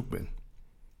naar op zoek ben.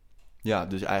 Ja,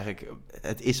 dus eigenlijk,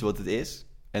 het is wat het is.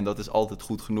 En dat is altijd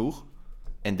goed genoeg.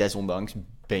 En desondanks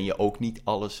ben je ook niet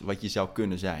alles wat je zou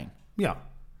kunnen zijn. Ja.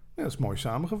 Ja, dat is mooi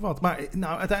samengevat. Maar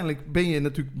nou, uiteindelijk ben je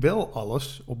natuurlijk wel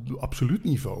alles. Op absoluut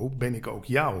niveau ben ik ook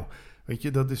jou. Weet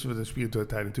je, dat is wat de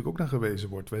spiritualiteit natuurlijk ook naar gewezen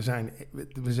wordt.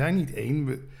 We zijn niet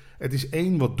één. Het is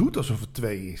één wat doet alsof het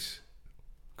 2 is.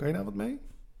 Kan je daar wat mee?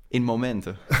 In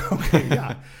momenten. Oké,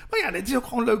 ja. Maar ja, het is ook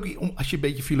gewoon leuk, als je een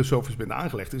beetje filosofisch bent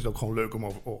aangelegd... is het ook gewoon leuk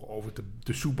om over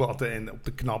te soebatten en op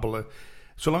te knabbelen.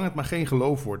 Zolang het maar geen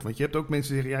geloof wordt. Want je hebt ook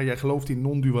mensen die zeggen... ja, jij gelooft in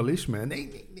non-dualisme. Nee.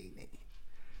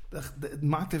 Het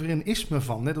maakt er weer een isme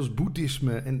van, net als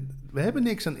boeddhisme. En we hebben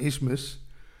niks aan ismes.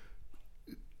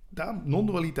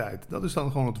 Non-dualiteit, dat is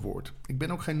dan gewoon het woord. Ik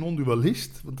ben ook geen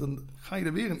non-dualist, want dan ga je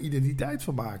er weer een identiteit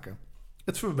van maken.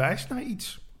 Het verwijst naar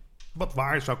iets wat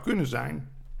waar zou kunnen zijn.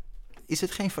 Is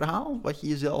het geen verhaal wat je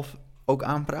jezelf ook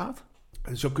aanpraat?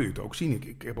 Zo kun je het ook zien.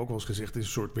 Ik heb ook wel eens gezegd, het is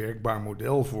een soort werkbaar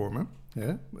model voor me.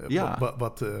 Hè? Ja.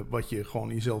 Wat je gewoon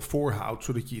jezelf voorhoudt,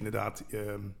 zodat je inderdaad...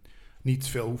 niet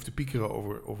veel hoeft te piekeren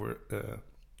over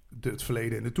het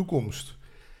verleden en de toekomst.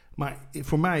 Maar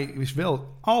voor mij is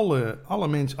wel alle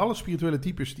mensen, alle spirituele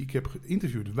types die ik heb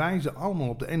geïnterviewd... wijzen allemaal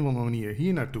op de een of andere manier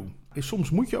hier naartoe. En soms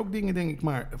moet je ook dingen, denk ik,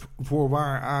 maar voor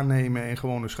waar aannemen... en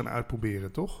gewoon eens gaan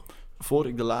uitproberen, toch? Voor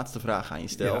ik de laatste vraag aan je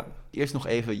stel... Eerst nog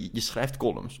even, je schrijft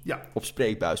columns op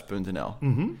spreekbuis.nl.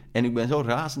 Mm-hmm. En ik ben zo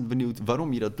razend benieuwd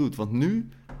waarom je dat doet. Want nu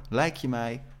lijkt je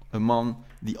mij een man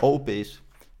die open is...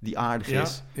 die aardig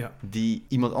is, die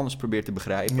iemand anders probeert te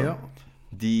begrijpen. Ja.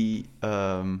 Die,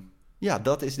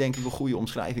 dat is denk ik een goede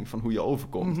omschrijving van hoe je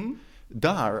overkomt. Mm-hmm.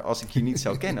 Daar, als ik je niet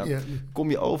zou kennen, kom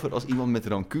je over als iemand met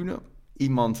rancune.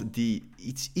 Iemand die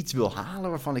iets wil halen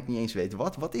waarvan ik niet eens weet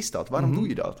wat. Wat is dat? Waarom doe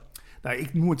je dat? Nou,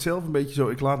 ik noem het zelf een beetje zo.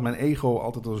 Ik laat mijn ego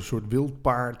altijd als een soort wild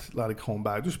paard... laat ik gewoon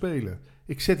buiten spelen.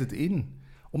 Ik zet het in.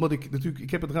 Omdat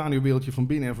ik heb het radiowereldje van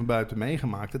binnen en van buiten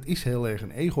meegemaakt. Het is heel erg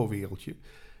een ego-wereldje.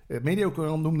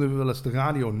 Mediocurant noemden we wel eens de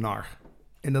radionar.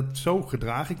 En zo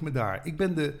gedraag ik me daar.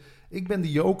 Ik ben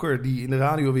de joker die in de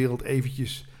radiowereld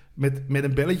eventjes met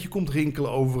een belletje komt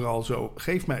rinkelen overal zo.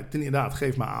 Geef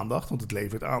me aandacht, want het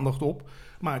levert aandacht op.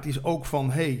 Maar het is ook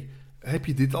van, hey, heb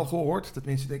je dit al gehoord? Dat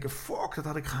mensen denken, fuck, dat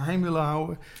had ik geheim willen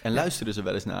houden. En luisteren ze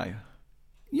wel eens naar je?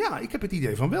 Ja, ik heb het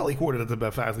idee van wel. Ik hoorde dat er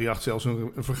bij 538 zelfs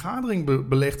een vergadering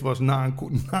belegd was na een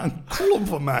column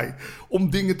van mij. Om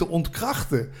dingen te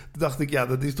ontkrachten. Toen dacht ik, ja,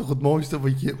 dat is toch het mooiste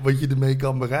wat je ermee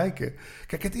kan bereiken.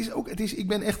 Kijk, ik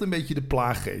ben echt een beetje de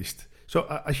plaaggeest. Zo,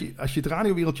 als je het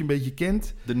radiowereldje een beetje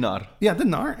kent. De nar. Ja, de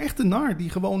nar. Echt de nar. Die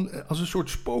gewoon als een soort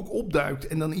spook opduikt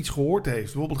en dan iets gehoord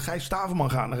heeft. Bijvoorbeeld Gijs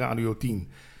Staverman gaat naar Radio 10.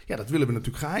 Ja, dat willen we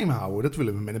natuurlijk geheim houden. Dat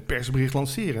willen we met een persbericht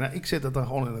lanceren. Nou, ik zet dat dan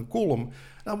gewoon in een column.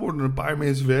 Daar worden een paar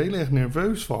mensen weer heel erg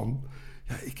nerveus van.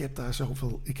 Ja,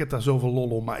 ik heb daar zoveel lol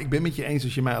om. Maar ik ben met je eens,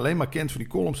 als je mij alleen maar kent voor die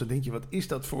columns... dan denk je, wat is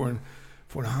dat voor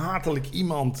voor een hatelijk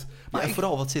iemand. Maar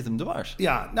vooral, wat zit hem dwars?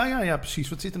 Ja, nou ja, precies.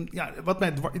 Wat zit hem, ja,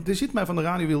 er zit mij van de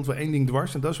radiowereld wel één ding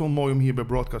dwars. En dat is wel mooi om hier bij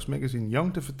Broadcast Magazine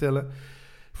Young te vertellen.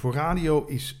 Voor radio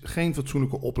is geen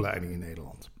fatsoenlijke opleiding in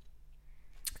Nederland.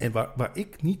 En waar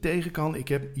ik niet tegen kan, ik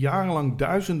heb jarenlang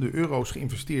duizenden euro's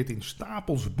geïnvesteerd in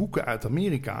stapels boeken uit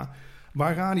Amerika,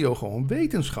 waar radio gewoon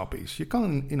wetenschap is. Je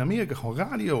kan in Amerika gewoon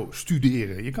radio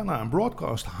studeren. Je kan naar een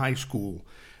broadcast high school.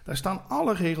 Daar staan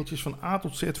alle regeltjes van A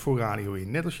tot Z voor radio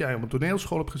in. Net als jij op een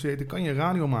toneelschool hebt gezeten, kan je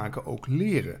radio maken ook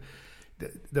leren.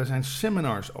 Daar zijn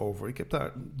seminars over. Ik heb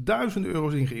daar duizenden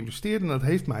euro's in geïnvesteerd en dat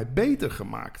heeft mij beter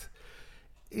gemaakt.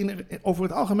 Over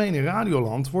het algemeen in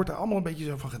Radioland wordt er allemaal een beetje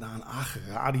zo van gedaan. Ach,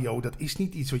 radio, dat is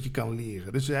niet iets wat je kan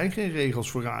leren. Er zijn geen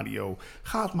regels voor radio.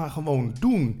 Ga het maar gewoon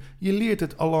doen. Je leert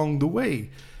het along the way.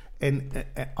 En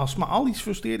als me al iets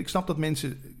frustreert, ik snap dat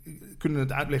mensen kunnen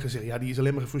het uitleggen en zeggen, ja, die is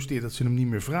alleen maar gefrustreerd dat ze hem niet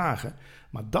meer vragen.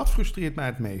 Maar dat frustreert mij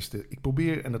het meeste. Ik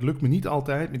probeer, en dat lukt me niet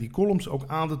altijd, met die columns ook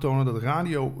aan te tonen dat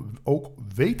radio ook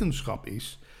wetenschap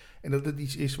is. En dat het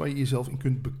iets is waar je jezelf in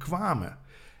kunt bekwamen.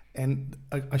 En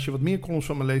als je wat meer columns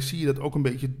van me leest, zie je dat ook een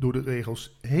beetje door de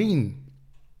regels heen.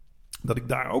 Dat ik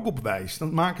daar ook op wijs.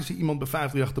 Dan maken ze iemand bij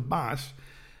 538 de baas.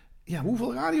 Ja,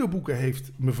 hoeveel radioboeken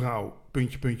heeft mevrouw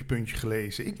puntje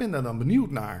gelezen? Ik ben daar dan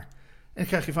benieuwd naar. En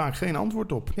krijg je vaak geen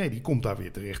antwoord op. Nee, die komt daar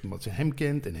weer terecht omdat ze hem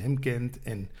kent.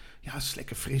 En ja, het is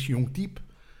lekker fris, jong type.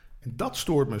 En dat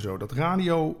stoort me zo. Dat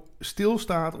radio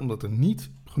stilstaat omdat er niet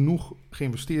genoeg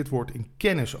geïnvesteerd wordt in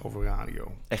kennis over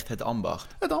radio. Echt het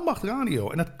ambacht. Het ambacht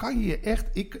radio. En dat kan je echt...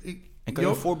 En kan je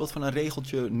een voorbeeld van een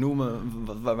regeltje noemen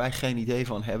waar wij geen idee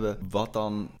van hebben wat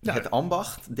dan het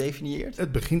ambacht definieert?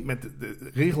 Het begint met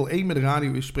regel 1 met de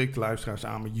radio is: spreek de luisteraars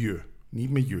aan met je, niet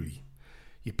met jullie.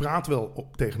 Je praat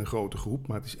wel tegen een grote groep,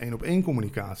 maar het is 1-op-1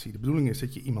 communicatie. De bedoeling is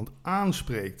dat je iemand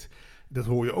aanspreekt. Dat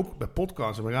hoor je ook bij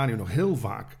podcasts en bij radio nog heel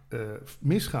vaak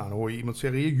misgaan. Dan hoor je iemand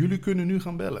zeggen, jullie kunnen nu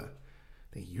gaan bellen. Dan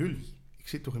denk je, jullie? Ik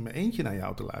zit toch in mijn eentje naar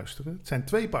jou te luisteren? Het zijn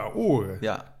 2 paar oren.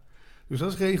 Ja. Dus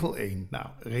dat is regel 1. Nou,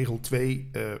 regel 2,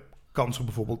 kansen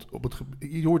bijvoorbeeld op het...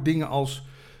 Je hoort dingen als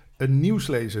een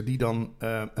nieuwslezer die dan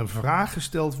een vraag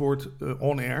gesteld wordt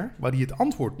on-air, waar die het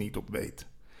antwoord niet op weet.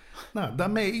 Nou,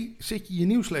 daarmee zit je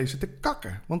nieuwslezer te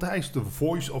kakken. Want hij is de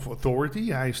voice of authority.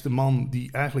 Hij is de man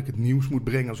die eigenlijk het nieuws moet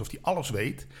brengen alsof hij alles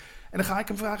weet. En dan ga ik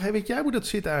hem vragen, hey, weet jij hoe dat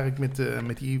zit eigenlijk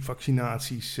met die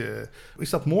vaccinaties? Is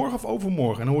dat morgen of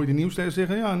overmorgen? En dan hoor je de nieuwslezer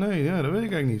zeggen, dat weet ik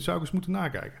eigenlijk niet. Zou ik eens moeten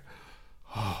nakijken.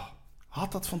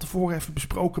 Had dat van tevoren even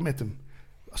besproken met hem.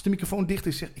 Als de microfoon dicht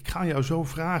is, zegt, ik ga jou zo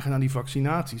vragen naar die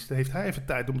vaccinaties. Dan heeft hij even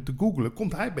tijd om het te googlen.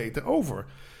 Komt hij beter over?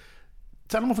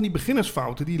 Het zijn allemaal van die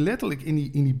beginnersfouten die letterlijk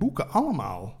in die boeken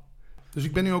allemaal. Dus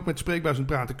ik ben nu ook met Spreekbuis aan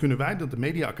het praten. Kunnen wij, dat de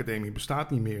Mediaacademie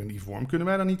bestaat niet meer in die vorm, kunnen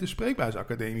wij dan niet de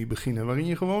Spreekbuisacademie beginnen? Waarin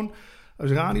je gewoon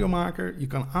als radiomaker je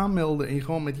kan aanmelden en je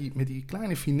gewoon met die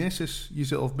kleine finesses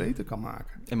jezelf beter kan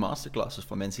maken. En masterclasses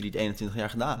van mensen die het 21 jaar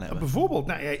gedaan hebben. Ja, bijvoorbeeld,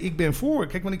 nou ja, ik ben voor.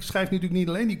 Kijk, want ik schrijf natuurlijk niet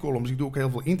alleen die columns. Ik doe ook heel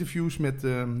veel interviews met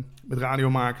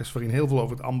radiomakers waarin heel veel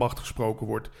over het ambacht gesproken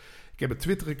wordt. Ik heb een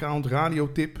Twitter-account,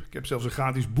 Radiotip. Ik heb zelfs een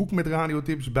gratis boek met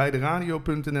radiotips bij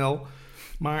deradio.nl.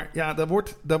 Maar ja,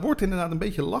 daar wordt inderdaad een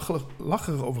beetje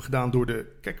lacherig over gedaan door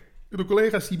de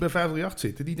collega's die bij 538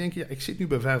 zitten. Die denken, ja, ik zit nu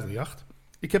bij 538.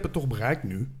 Ik heb het toch bereikt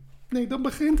nu. Nee, dan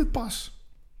begint het pas.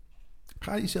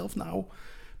 Ga jezelf nou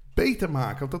beter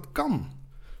maken, want dat kan.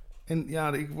 En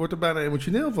ja, ik word er bijna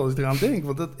emotioneel van als ik eraan denk.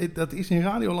 Want dat is in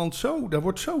Radioland zo. Daar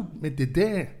wordt zo met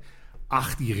de...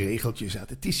 Ach, die regeltjes uit.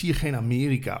 Het is hier geen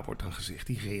Amerika, wordt dan gezegd.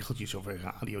 Die regeltjes over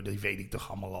radio, die weet ik toch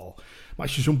allemaal al. Maar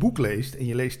als je zo'n boek leest en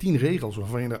je leest 10 regels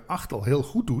waarvan je er 8 al heel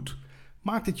goed doet,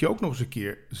 maakt het je ook nog eens een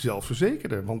keer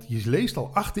zelfverzekerder. Want je leest al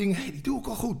 8 dingen, hey, die doe ik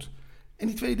al goed. En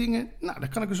die 2 dingen, nou, daar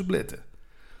kan ik eens op letten.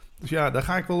 Dus ja, daar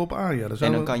ga ik wel op aan. Ja,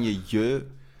 en dan kan je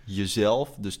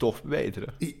jezelf dus toch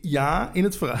verbeteren. Ja, in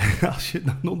het verhaal, als je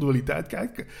naar non-dualiteit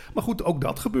kijkt. Maar goed, ook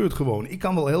dat gebeurt gewoon. Ik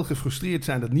kan wel heel gefrustreerd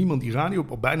zijn dat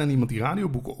bijna niemand die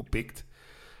radioboeken oppikt.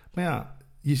 Maar ja,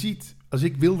 je ziet, als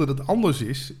ik wil dat het anders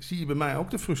is, zie je bij mij ook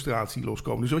de frustratie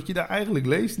loskomen. Dus wat je daar eigenlijk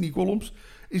leest in die columns,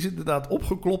 is inderdaad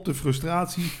opgeklopte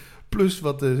frustratie plus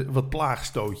wat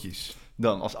plaagstootjes.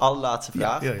 Dan als allerlaatste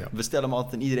vraag. Ja. We stellen hem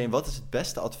altijd aan iedereen, wat is het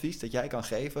beste advies dat jij kan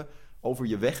geven over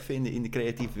je weg vinden in de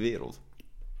creatieve wereld?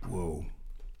 Wow.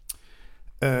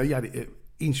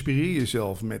 Inspireer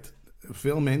jezelf met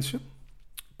veel mensen.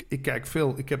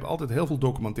 Ik heb altijd heel veel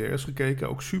documentaires gekeken,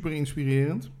 ook super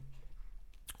inspirerend.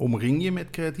 Omring je met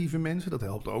creatieve mensen, dat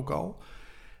helpt ook al.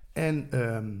 En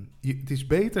het is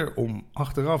beter om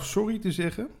achteraf sorry te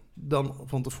zeggen dan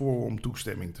van tevoren om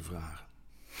toestemming te vragen.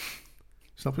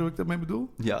 Snap je wat ik daarmee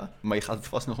bedoel? Ja, maar je gaat het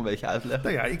vast nog een beetje uitleggen.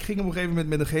 Nou ja, ik ging op een gegeven moment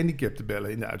met een gehandicapte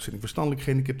bellen in de uitzending. Verstandelijk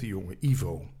gehandicapte jongen,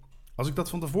 Ivo. Als ik dat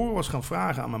van tevoren was gaan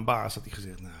vragen aan mijn baas, had hij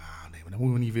gezegd... nou, nee, maar dat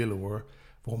moeten we niet willen hoor.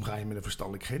 Waarom ga je met een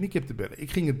verstandelijk gehandicapte bellen?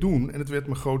 Ik ging het doen en het werd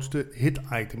mijn grootste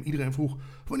hit-item. Iedereen vroeg,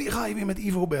 wanneer ga je weer met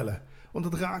Ivo bellen? Want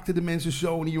het raakte de mensen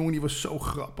zo en die jongen die was zo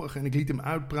grappig. En ik liet hem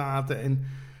uitpraten en...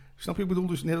 Snap je, ik bedoel,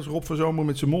 dus net als Rob van Zomer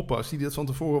met zijn moppen. Als die dat van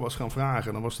tevoren was gaan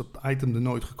vragen, dan was dat item er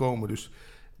nooit gekomen. Dus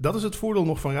dat is het voordeel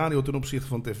nog van radio ten opzichte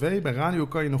van tv. Bij radio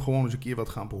kan je nog gewoon eens een keer wat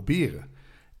gaan proberen.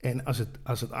 En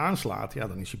als het aanslaat, ja,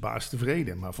 dan is je baas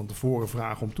tevreden. Maar van tevoren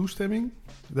vragen om toestemming,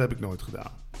 dat heb ik nooit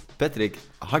gedaan. Patrick,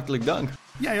 hartelijk dank.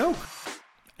 Jij ook.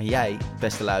 En jij,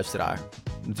 beste luisteraar,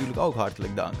 natuurlijk ook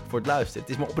hartelijk dank voor het luisteren. Het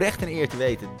is me oprecht een eer te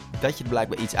weten dat je er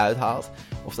blijkbaar iets uithaalt.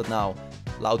 Of dat nou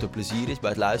louter plezier is bij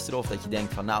het luisteren. Of dat je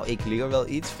denkt van nou, ik leer wel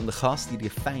iets van de gast die de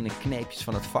fijne kneepjes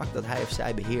van het vak dat hij of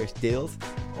zij beheerst deelt.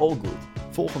 All good.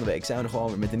 Volgende week zijn we er gewoon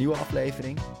weer met een nieuwe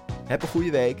aflevering. Heb een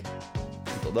goede week.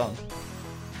 En tot dan.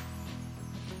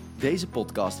 Deze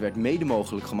podcast werd mede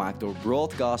mogelijk gemaakt door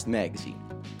Broadcast Magazine.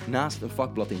 Naast een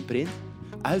vakblad in print,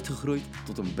 uitgegroeid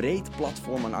tot een breed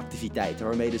platform aan activiteiten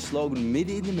waarmee de slogan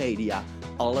midden in de media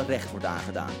alle recht wordt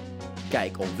aangedaan.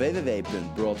 Kijk op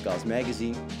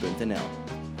www.broadcastmagazine.nl.